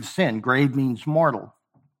grave sin. Grave means mortal.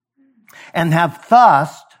 And have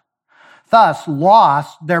thus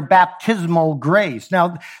lost their baptismal grace.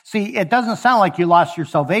 Now, see, it doesn't sound like you lost your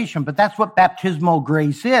salvation, but that's what baptismal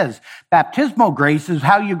grace is. Baptismal grace is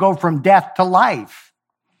how you go from death to life.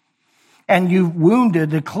 And you've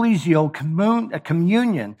wounded ecclesial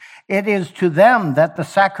communion. It is to them that the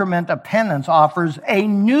sacrament of penance offers a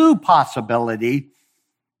new possibility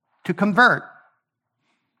to convert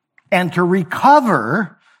and to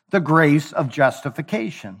recover the grace of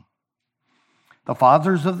justification. The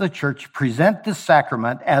fathers of the church present this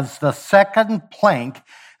sacrament as the second plank,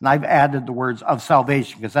 and I've added the words of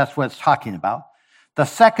salvation because that's what it's talking about. The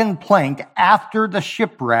second plank after the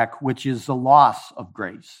shipwreck, which is the loss of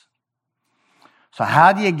grace. So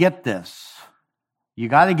how do you get this? You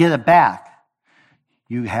got to get it back.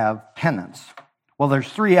 You have penance. Well, there's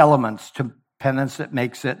 3 elements to penance that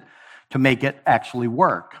make it actually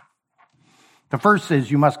work. The first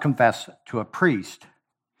is you must confess to a priest.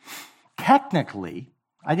 Technically,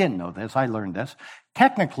 I didn't know this, I learned this.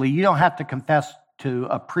 Technically, you don't have to confess to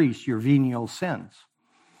a priest your venial sins.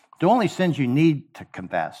 The only sins you need to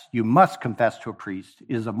confess, you must confess to a priest,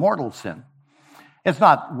 is a mortal sin. It's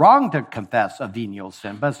not wrong to confess a venial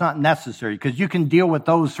sin, but it's not necessary because you can deal with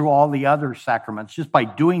those through all the other sacraments. Just by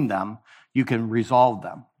doing them, you can resolve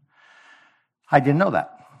them. I didn't know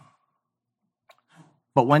that.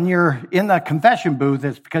 But when you're in the confession booth,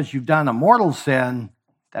 it's because you've done a mortal sin.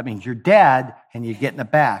 That means you're dead and you're getting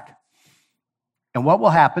it back. And what will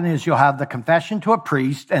happen is you'll have the confession to a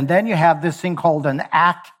priest, and then you have this thing called an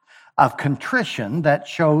act of contrition that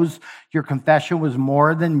shows your confession was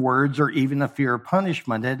more than words or even a fear of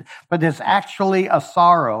punishment, but it's actually a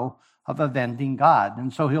sorrow of offending God.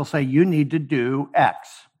 And so he'll say, you need to do X.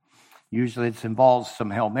 Usually it involves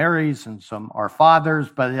some Hail Marys and some Our Fathers,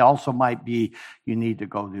 but it also might be you need to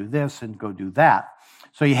go do this and go do that.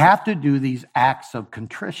 So you have to do these acts of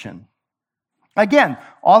contrition. Again,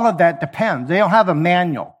 all of that depends. They don't have a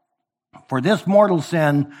manual. For this mortal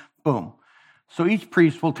sin, boom. So each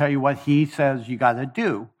priest will tell you what he says you got to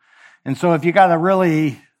do. And so if you got a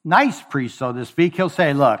really nice priest, so to speak, he'll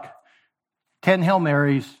say, look, 10 Hail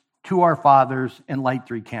Marys, 2 Our Fathers, and light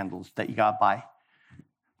 3 candles that you got to buy.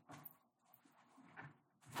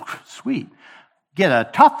 Sweet. Get a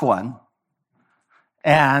tough one,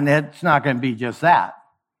 and it's not going to be just that.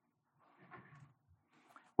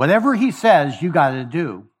 Whatever he says, you got to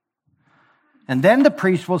do. And then the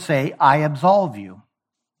priest will say, I absolve you.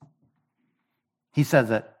 He says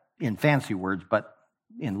it in fancy words, but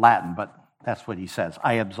in Latin, but that's what he says.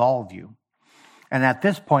 I absolve you. And at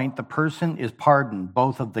this point, the person is pardoned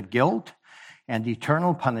both of the guilt and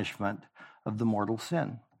eternal punishment of the mortal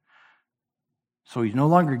sin. So he's no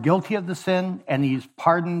longer guilty of the sin, and he's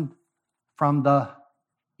pardoned from the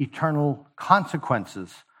eternal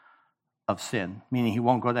consequences of sin, meaning he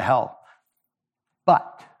won't go to hell.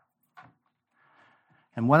 But,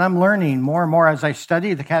 and what I'm learning more and more as I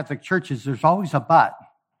study the Catholic Church is there's always a but.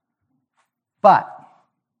 But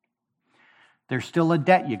there's still a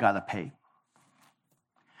debt you got to pay.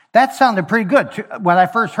 That sounded pretty good. When I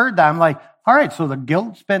first heard that, I'm like, all right, so the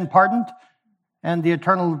guilt's been pardoned and the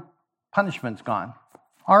eternal punishment's gone.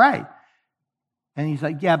 All right. And he's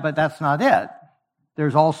like, yeah, but that's not it.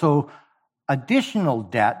 There's also additional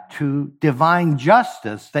debt to divine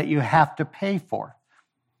justice that you have to pay for.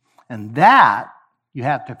 And that you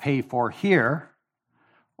have to pay for here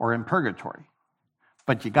or in purgatory.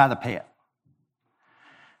 But you got to pay it.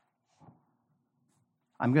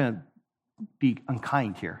 I'm going to be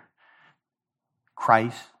unkind here.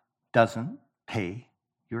 Christ doesn't pay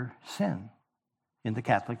your sin in the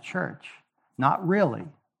Catholic Church. Not really.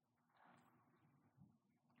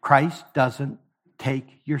 Christ doesn't take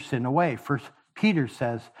your sin away. First Peter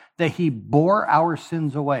says that he bore our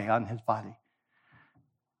sins away on his body.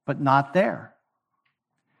 But not there.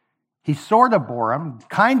 He sort of bore them,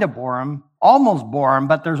 kind of bore them, almost bore them,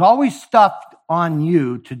 but there's always stuff on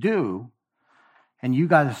you to do, and you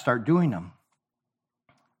got to start doing them.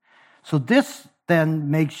 So this then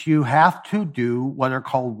makes you have to do what are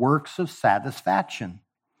called works of satisfaction.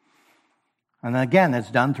 And again,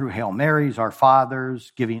 it's done through Hail Marys, Our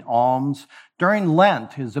Fathers, giving alms. During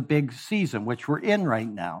Lent is a big season, which we're in right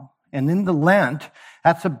now. And in the Lent,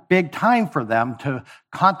 that's a big time for them to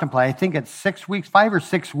contemplate. I think it's 6 weeks, 5 or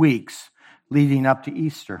 6 weeks leading up to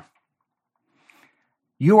Easter.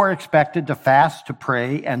 You are expected to fast, to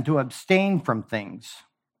pray, and to abstain from things.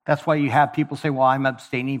 That's why you have people say, well, I'm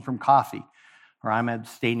abstaining from coffee, or I'm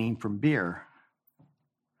abstaining from beer.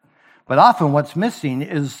 But often what's missing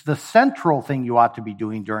is the central thing you ought to be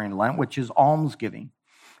doing during Lent, which is almsgiving.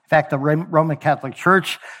 In fact, the Roman Catholic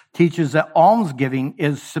Church teaches that almsgiving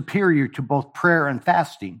is superior to both prayer and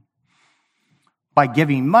fasting. By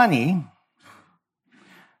giving money,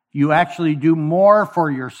 you actually do more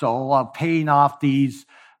for your soul of paying off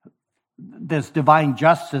this divine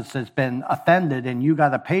justice that's been offended and you got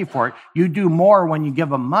to pay for it. You do more when you give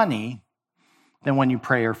them money than when you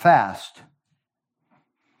pray or fast.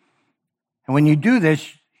 And when you do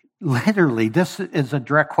this, literally, this is a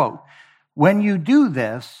direct quote. When you do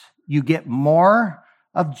this, you get more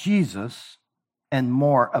of Jesus and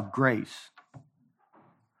more of grace.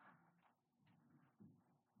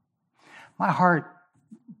 My heart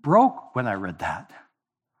broke when I read that.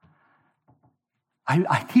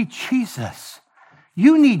 I need Jesus.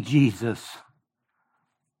 You need Jesus.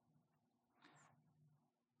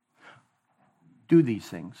 Do these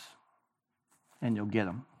things, and you'll get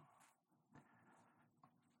them.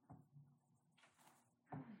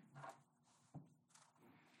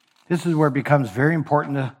 This is where it becomes very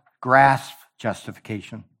important to grasp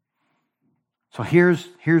justification. So here's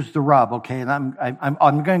the rub, okay? And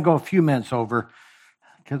I'm going to go a few minutes over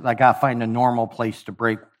because I got to find a normal place to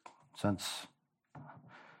break since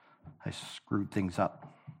I screwed things up.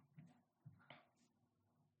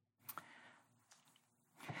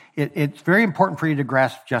 It's very important for you to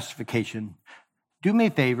grasp justification. Do me a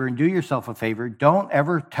favor and do yourself a favor. Don't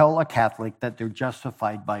ever tell a Catholic that they're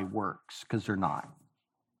justified by works, because they're not.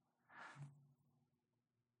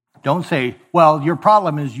 Don't say, well, your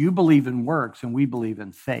problem is you believe in works and we believe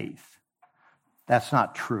in faith. That's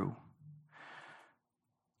not true.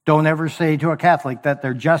 Don't ever say to a Catholic that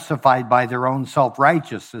they're justified by their own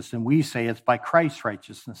self-righteousness and we say it's by Christ's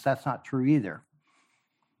righteousness. That's not true either.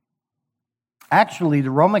 Actually,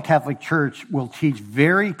 the Roman Catholic Church will teach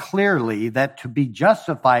very clearly that to be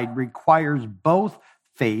justified requires both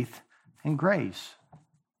faith and grace.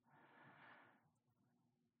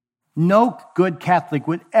 No good Catholic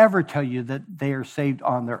would ever tell you that they are saved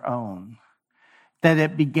on their own, that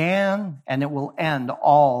it began and it will end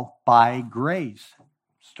all by grace,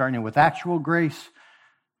 starting with actual grace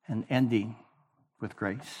and ending with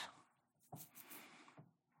grace.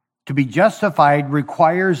 To be justified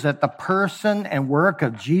requires that the person and work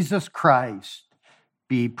of Jesus Christ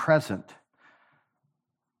be present.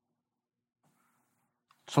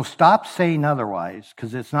 So stop saying otherwise,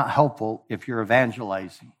 because it's not helpful if you're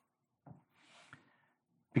evangelizing.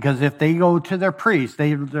 Because if they go to their priest,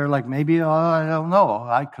 they're like, maybe, I don't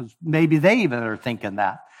know, because maybe they even are thinking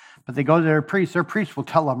that. But they go to their priest will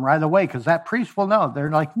tell them right away, because that priest will know. They're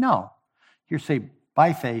like, no, you're saved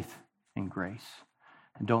by faith and grace.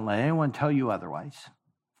 And don't let anyone tell you otherwise.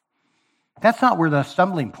 That's not where the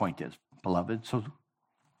stumbling point is, beloved. So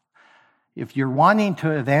if you're wanting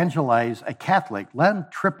to evangelize a Catholic, let them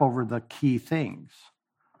trip over the key things.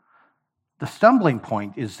 The stumbling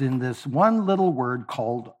point is in this one little word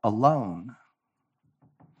called alone.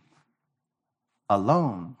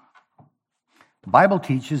 Alone. The Bible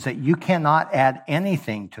teaches that you cannot add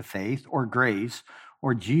anything to faith or grace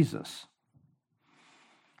or Jesus.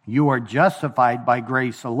 You are justified by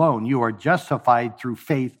grace alone. You are justified through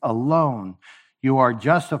faith alone. You are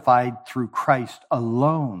justified through Christ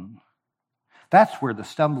alone. That's where the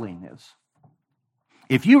stumbling is.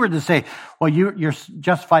 If you were to say, well, you're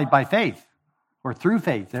justified by faith or through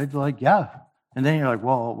faith, they're like, yeah. And then you're like,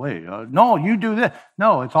 well, wait, no, you do this.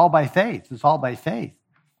 No, it's all by faith. It's all by faith.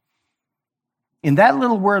 In that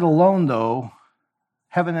little word alone, though,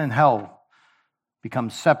 heaven and hell become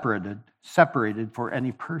separated for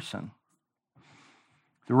any person.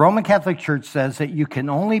 The Roman Catholic Church says that you can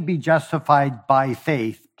only be justified by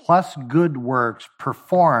faith plus good works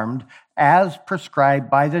performed as prescribed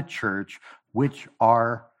by the church, which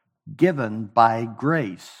are given by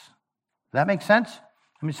grace. Does that make sense?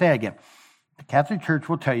 Let me say it again. The Catholic Church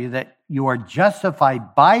will tell you that you are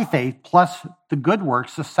justified by faith plus the good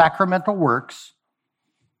works, the sacramental works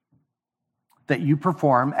that you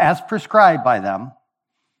perform as prescribed by them,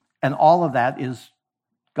 and all of that is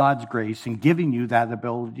God's grace in giving you that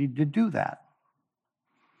ability to do that.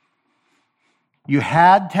 You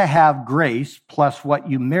had to have grace plus what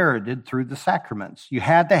you merited through the sacraments. You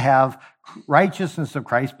had to have righteousness of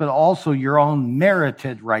Christ, but also your own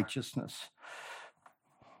merited righteousness.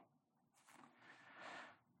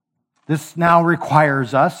 This now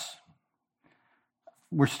requires us,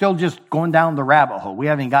 we're still just going down the rabbit hole. We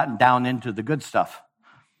haven't gotten down into the good stuff.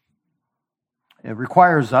 It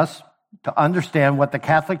requires us to understand what the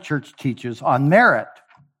Catholic Church teaches on merit.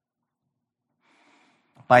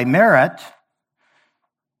 By merit,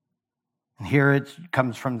 and here it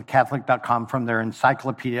comes from the Catholic.com, from their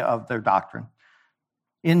encyclopedia of their doctrine.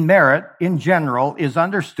 In merit, in general, is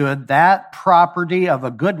understood that property of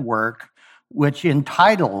a good work which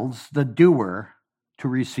entitles the doer to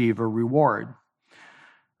receive a reward.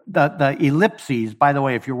 The ellipses, by the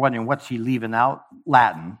way, if you're wondering what's he leaving out,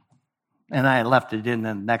 Latin. And I left it in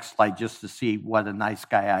the next slide just to see what a nice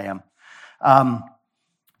guy I am.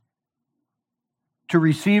 To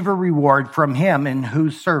receive a reward from him in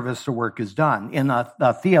whose service the work is done. In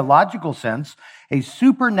a theological sense, a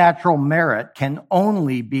supernatural merit can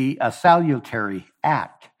only be a salutary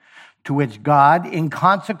act to which God, in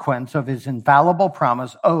consequence of his infallible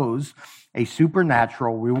promise, owes a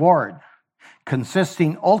supernatural reward,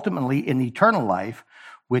 consisting ultimately in eternal life,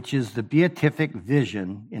 which is the beatific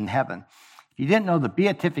vision in heaven. If you didn't know, the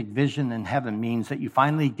beatific vision in heaven means that you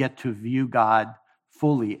finally get to view God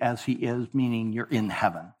fully as he is, meaning you're in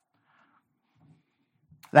heaven.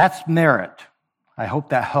 That's merit. I hope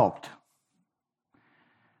that helped.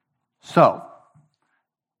 So,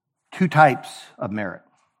 two types of merit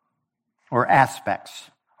or aspects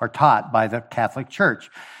are taught by the Catholic Church.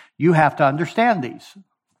 You have to understand these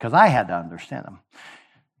because I had to understand them.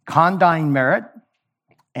 Condign merit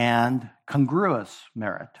and congruous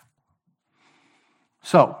merit.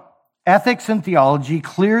 So, ethics and theology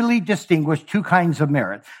clearly distinguish two kinds of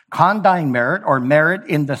merit. Condign merit, or merit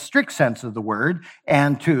in the strict sense of the word,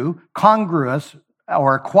 and two, congruous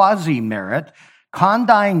or quasi-merit.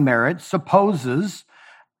 Condign merit supposes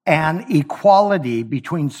an equality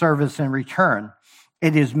between service and return.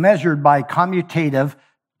 It is measured by commutative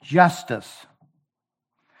justice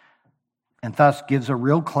and thus gives a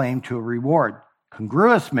real claim to a reward.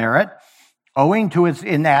 Congruous merit, owing to its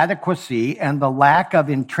inadequacy and the lack of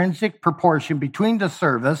intrinsic proportion between the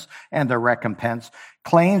service and the recompense,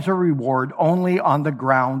 claims a reward only on the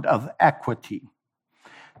ground of equity.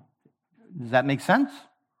 Does that make sense?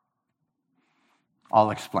 I'll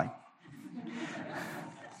explain.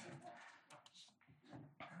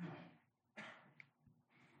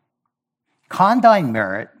 Condign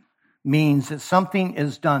merit means that something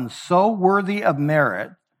is done so worthy of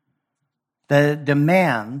merit that it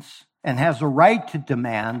demands and has a right to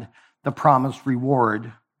demand the promised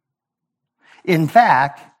reward. In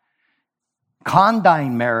fact,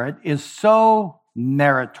 condign merit is so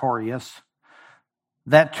meritorious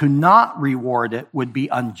that to not reward it would be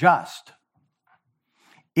unjust.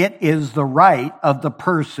 It is the right of the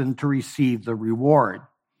person to receive the reward.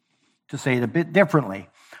 To say it a bit differently,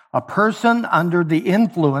 a person under the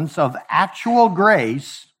influence of actual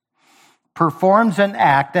grace performs an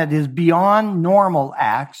act that is beyond normal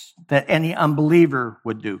acts that any unbeliever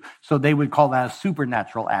would do. So they would call that a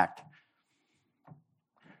supernatural act.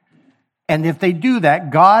 And if they do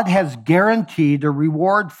that, God has guaranteed a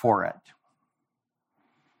reward for it.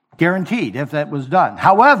 Guaranteed, if that was done.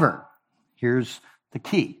 However, here's the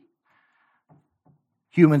key.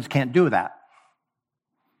 Humans can't do that.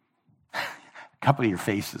 A couple of your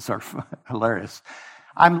faces are hilarious.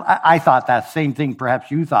 I thought that same thing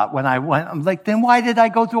perhaps you thought when I went. I'm like, then why did I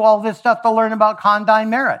go through all this stuff to learn about condign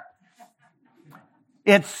merit?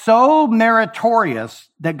 It's so meritorious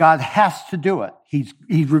that God has to do it. He's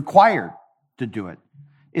required to do it.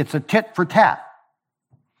 It's a tit for tat.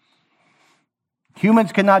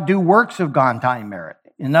 Humans cannot do works of condign merit.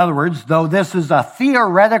 In other words, though this is a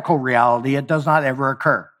theoretical reality, it does not ever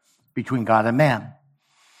occur between God and man.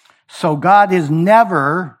 So God is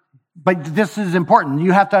never, but this is important.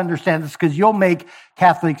 You have to understand this because you'll make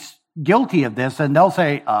Catholics guilty of this and they'll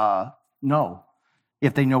say, no,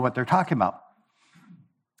 if they know what they're talking about.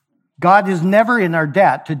 God is never in our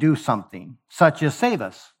debt to do something such as save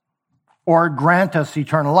us or grant us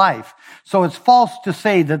eternal life. So it's false to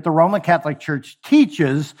say that the Roman Catholic Church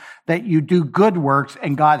teaches that you do good works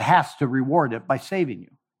and God has to reward it by saving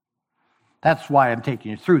you. That's why I'm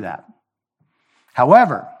taking you through that.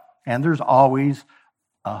 However, and there's always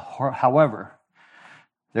a however,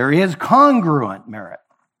 there is congruent merit.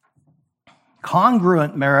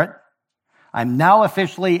 Congruent merit, I'm now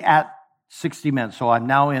officially at 60 minutes, so I'm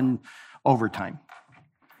now in overtime.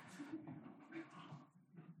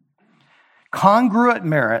 Congruent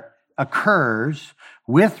merit occurs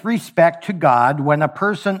with respect to God when a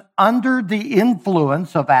person under the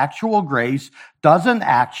influence of actual grace does an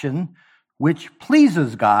action which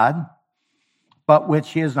pleases God, but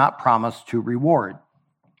which he is not promised to reward.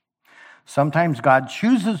 Sometimes God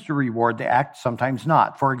chooses to reward the act, sometimes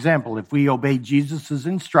not. For example, if we obey Jesus'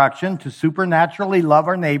 instruction to supernaturally love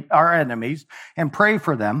our enemies and pray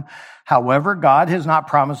for them, however, God has not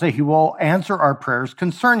promised that he will answer our prayers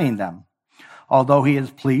concerning them. Although he is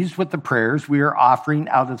pleased with the prayers we are offering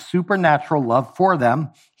out of supernatural love for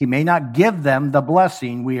them, he may not give them the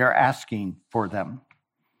blessing we are asking for them.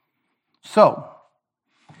 So,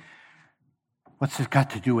 what's this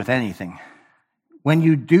got to do with anything? When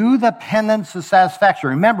you do the penance of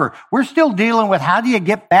satisfaction, remember, we're still dealing with how do you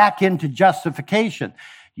get back into justification.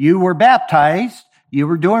 You were baptized, you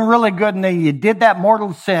were doing really good, and then you did that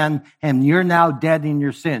mortal sin, and you're now dead in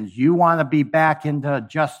your sins. You want to be back into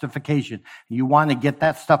justification. You want to get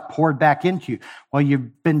that stuff poured back into you. Well,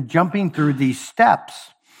 you've been jumping through these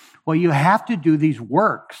steps. Well, you have to do these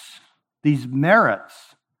works, these merits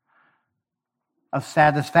of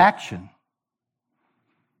satisfaction.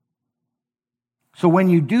 So when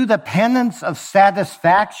you do the penance of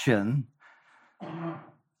satisfaction,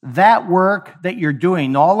 that work that you're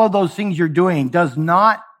doing, all of those things you're doing, does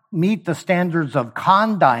not meet the standards of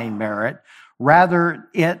condign merit. Rather,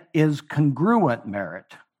 it is congruent merit.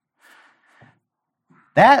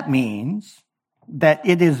 That means that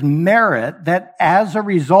it is merit that as a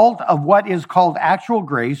result of what is called actual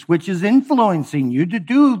grace, which is influencing you to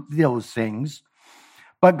do those things,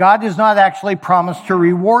 but God is not actually promised to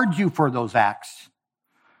reward you for those acts.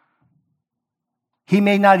 He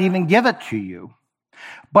may not even give it to you.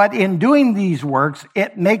 But in doing these works,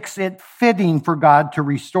 it makes it fitting for God to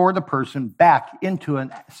restore the person back into a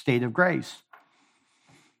state of grace.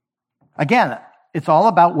 Again, it's all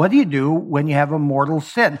about what do you do when you have a mortal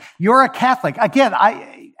sin. You're a Catholic. Again,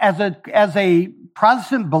 as a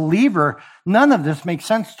Protestant believer, none of this makes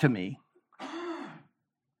sense to me.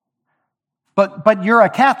 But you're a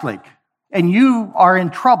Catholic, and you are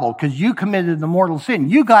in trouble because you committed the mortal sin.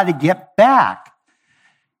 You got to get back.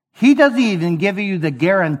 He doesn't even give you the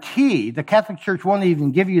guarantee. The Catholic Church won't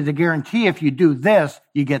even give you the guarantee if you do this,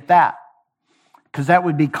 you get that. Because that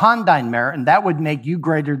would be condign merit, and that would make you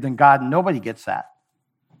greater than God, and nobody gets that.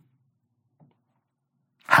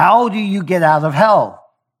 How do you get out of hell?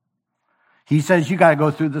 He says you got to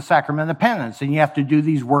go through the sacrament of penance, and you have to do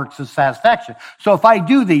these works of satisfaction. So if I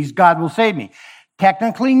do these, God will save me.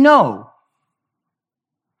 Technically, no.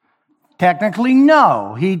 Technically,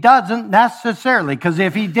 no, he doesn't necessarily, because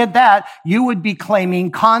if he did that, you would be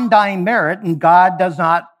claiming condign merit, and God does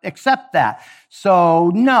not accept that.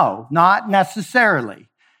 So, no, not necessarily.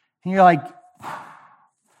 And you're like,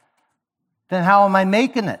 then how am I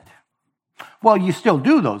making it? Well, you still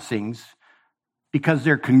do those things because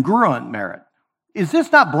they're congruent merit. Is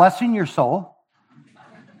this not blessing your soul?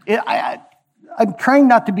 I'm trying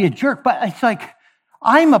not to be a jerk, but it's like,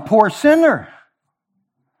 I'm a poor sinner.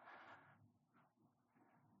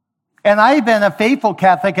 And I've been a faithful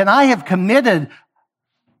Catholic, and I have committed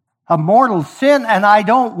a mortal sin, and I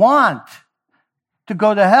don't want to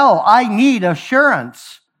go to hell. I need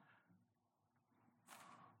assurance.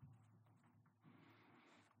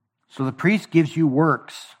 So the priest gives you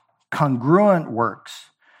works, congruent works,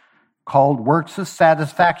 called works of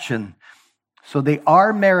satisfaction. So they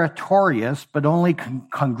are meritorious, but only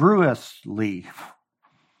congruously.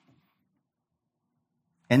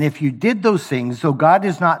 And if you did those things, though God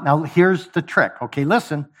is not, now here's the trick, okay,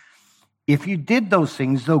 listen. If you did those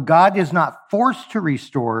things, though God is not forced to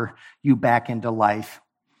restore you back into life,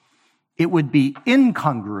 it would be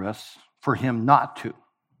incongruous for him not to.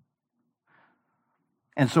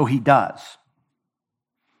 And so he does.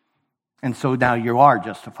 And so now you are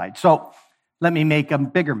justified. So let me make a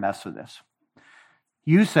bigger mess of this.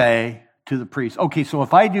 You say to the priest, okay, so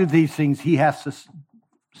if I do these things, he has to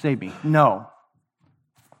save me. No.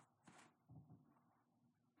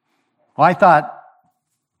 Well, I thought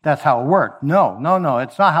that's how it worked. No,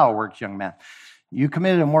 it's not how it works, young man. You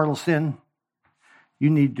committed a mortal sin, you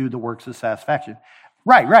need to do the works of satisfaction.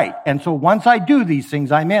 Right. And so once I do these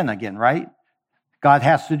things, I'm in again, right? God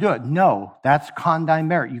has to do it. No, that's condign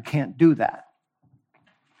merit. You can't do that.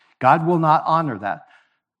 God will not honor that.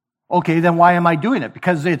 Okay, then why am I doing it?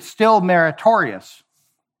 Because it's still meritorious.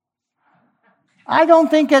 I don't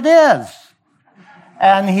think it is.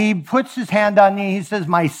 And he puts his hand on me. He says,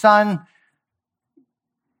 my son,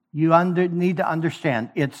 you need to understand,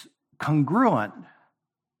 it's congruent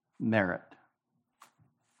merit.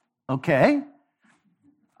 Okay?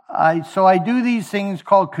 So I do these things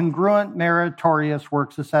called congruent meritorious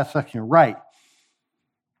works of satisfaction. Right.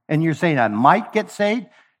 And you're saying I might get saved?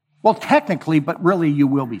 Well, technically, but really you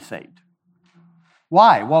will be saved.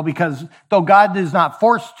 Why? Well, because though God is not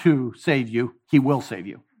forced to save you, he will save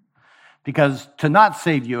you. Because to not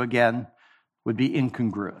save you again would be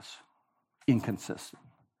incongruous, inconsistent.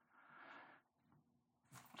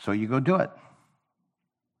 So you go do it.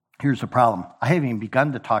 Here's the problem. I haven't even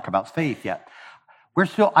begun to talk about faith yet.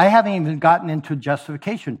 I haven't even gotten into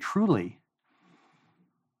justification, truly.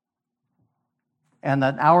 And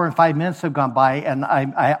an hour and 5 minutes have gone by, and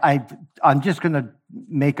I'm just going to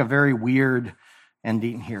make a very weird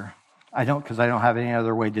ending here. Because I don't have any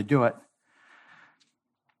other way to do it.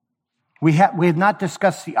 We have not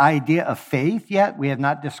discussed the idea of faith yet. We have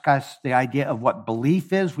not discussed the idea of what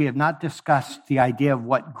belief is. We have not discussed the idea of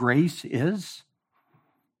what grace is.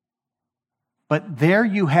 But there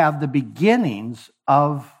you have the beginnings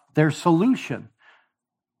of their solution.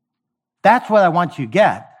 That's what I want you to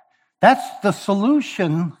get. That's the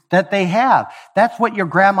solution that they have. That's what your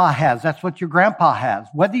grandma has. That's what your grandpa has.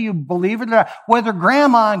 Whether you believe it or not, whether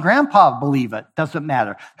grandma and grandpa believe it, doesn't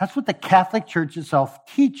matter. That's what the Catholic Church itself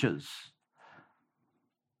teaches.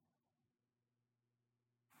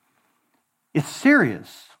 It's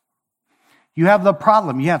serious. You have the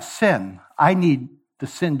problem. You have sin. I need the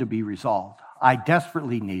sin to be resolved. I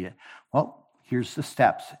desperately need it. Well, here's the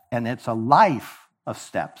steps. And it's a life of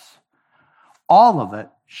steps. All of it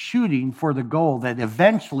shooting for the goal that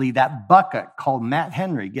eventually that bucket called Matt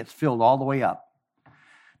Henry gets filled all the way up.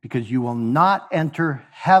 Because you will not enter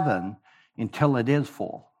heaven until it is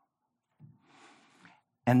full.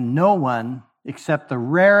 And no one, except the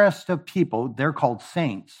rarest of people, they're called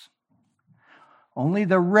saints. Only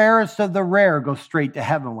the rarest of the rare go straight to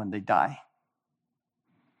heaven when they die.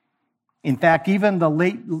 In fact, even the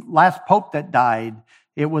last pope that died,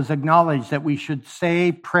 it was acknowledged that we should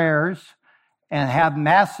say prayers and have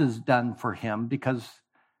masses done for him because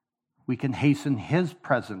we can hasten his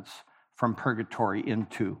presence from purgatory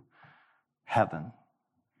into heaven.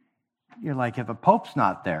 You're like, if a pope's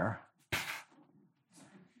not there,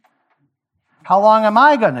 how long am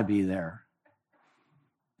I going to be there?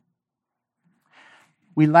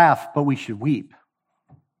 We laugh, but we should weep.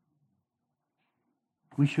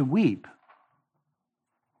 We should weep.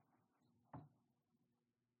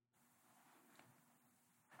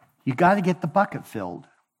 You got to get the bucket filled.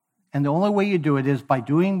 And the only way you do it is by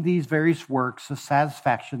doing these various works of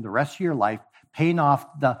satisfaction the rest of your life, paying off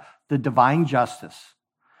the divine justice.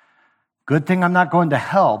 Good thing I'm not going to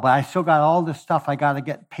hell, but I still got all this stuff I got to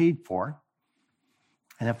get paid for.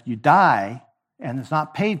 And if you die and it's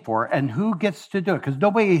not paid for, and who gets to do it? Because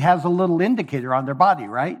nobody has a little indicator on their body,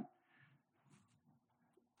 right?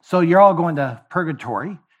 So you're all going to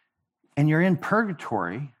purgatory, and you're in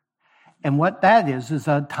purgatory, and what that is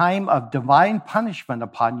a time of divine punishment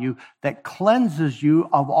upon you that cleanses you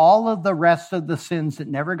of all of the rest of the sins that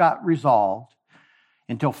never got resolved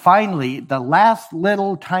until finally the last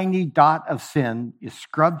little tiny dot of sin is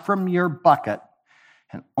scrubbed from your bucket,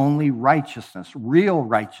 and only righteousness, real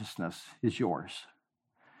righteousness, is yours.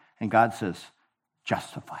 And God says,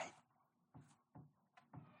 justified.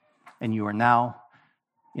 And you are now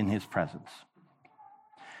in his presence.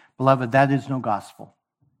 Beloved, that is no gospel.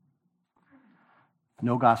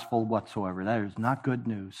 No gospel whatsoever. That is not good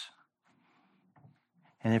news.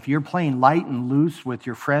 And if you're playing light and loose with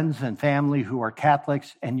your friends and family who are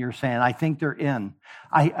Catholics and you're saying, I think they're in,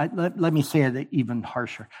 let me say it even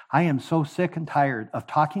harsher. I am so sick and tired of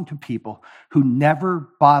talking to people who never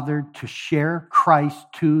bothered to share Christ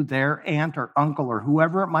to their aunt or uncle or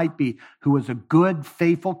whoever it might be who was a good,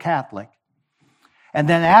 faithful Catholic. And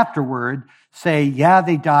then afterward say, yeah,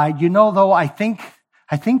 they died. You know, though, I think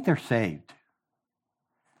they're saved.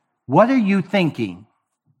 What are you thinking?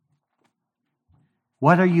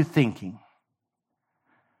 What are you thinking?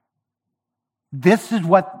 This is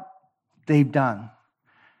what they've done.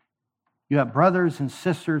 You have brothers and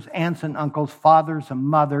sisters, aunts and uncles, fathers and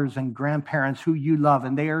mothers and grandparents who you love,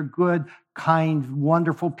 and they are good, kind,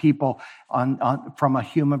 wonderful people from a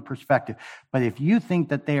human perspective. But if you think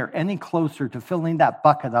that they are any closer to filling that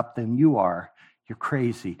bucket up than you are, you're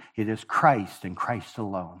crazy. It is Christ and Christ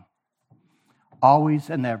alone. Always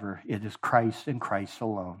and ever, it is Christ and Christ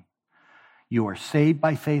alone. You are saved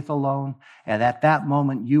by faith alone, and at that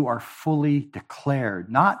moment you are fully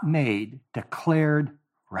declared, not made, declared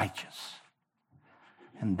righteous.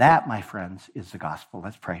 And that, my friends, is the gospel.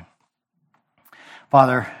 Let's pray.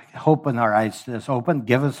 Father, open our eyes to this.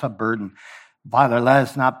 Give us a burden. Father, let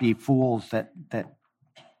us not be fools that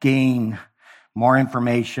gain more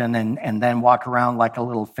information and then walk around like a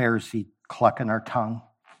little Pharisee clucking our tongue.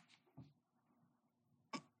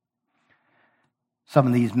 Some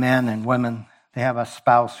of these men and women, they have a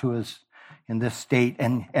spouse who is in this state,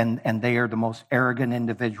 and they are the most arrogant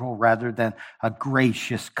individual rather than a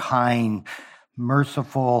gracious, kind,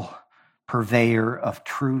 merciful purveyor of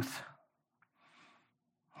truth.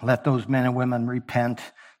 Let those men and women repent.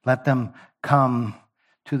 Let them come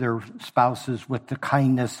to their spouses with the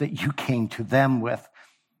kindness that you came to them with,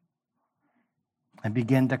 and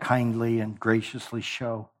begin to kindly and graciously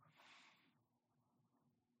show.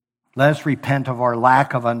 Let us repent of our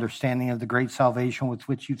lack of understanding of the great salvation with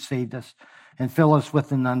which you've saved us, and fill us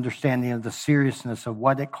with an understanding of the seriousness of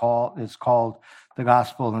what is called the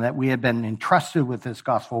gospel, and that we have been entrusted with this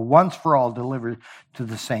gospel once for all delivered to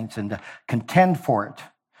the saints, and to contend for it,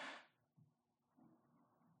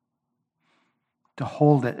 to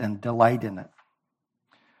hold it and delight in it.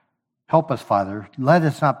 Help us, Father. Let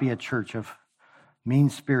us not be a church of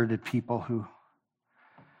mean-spirited people who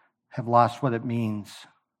have lost what it means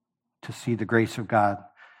to see the grace of God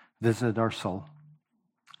visit our soul.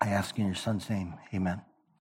 I ask in your Son's name, amen.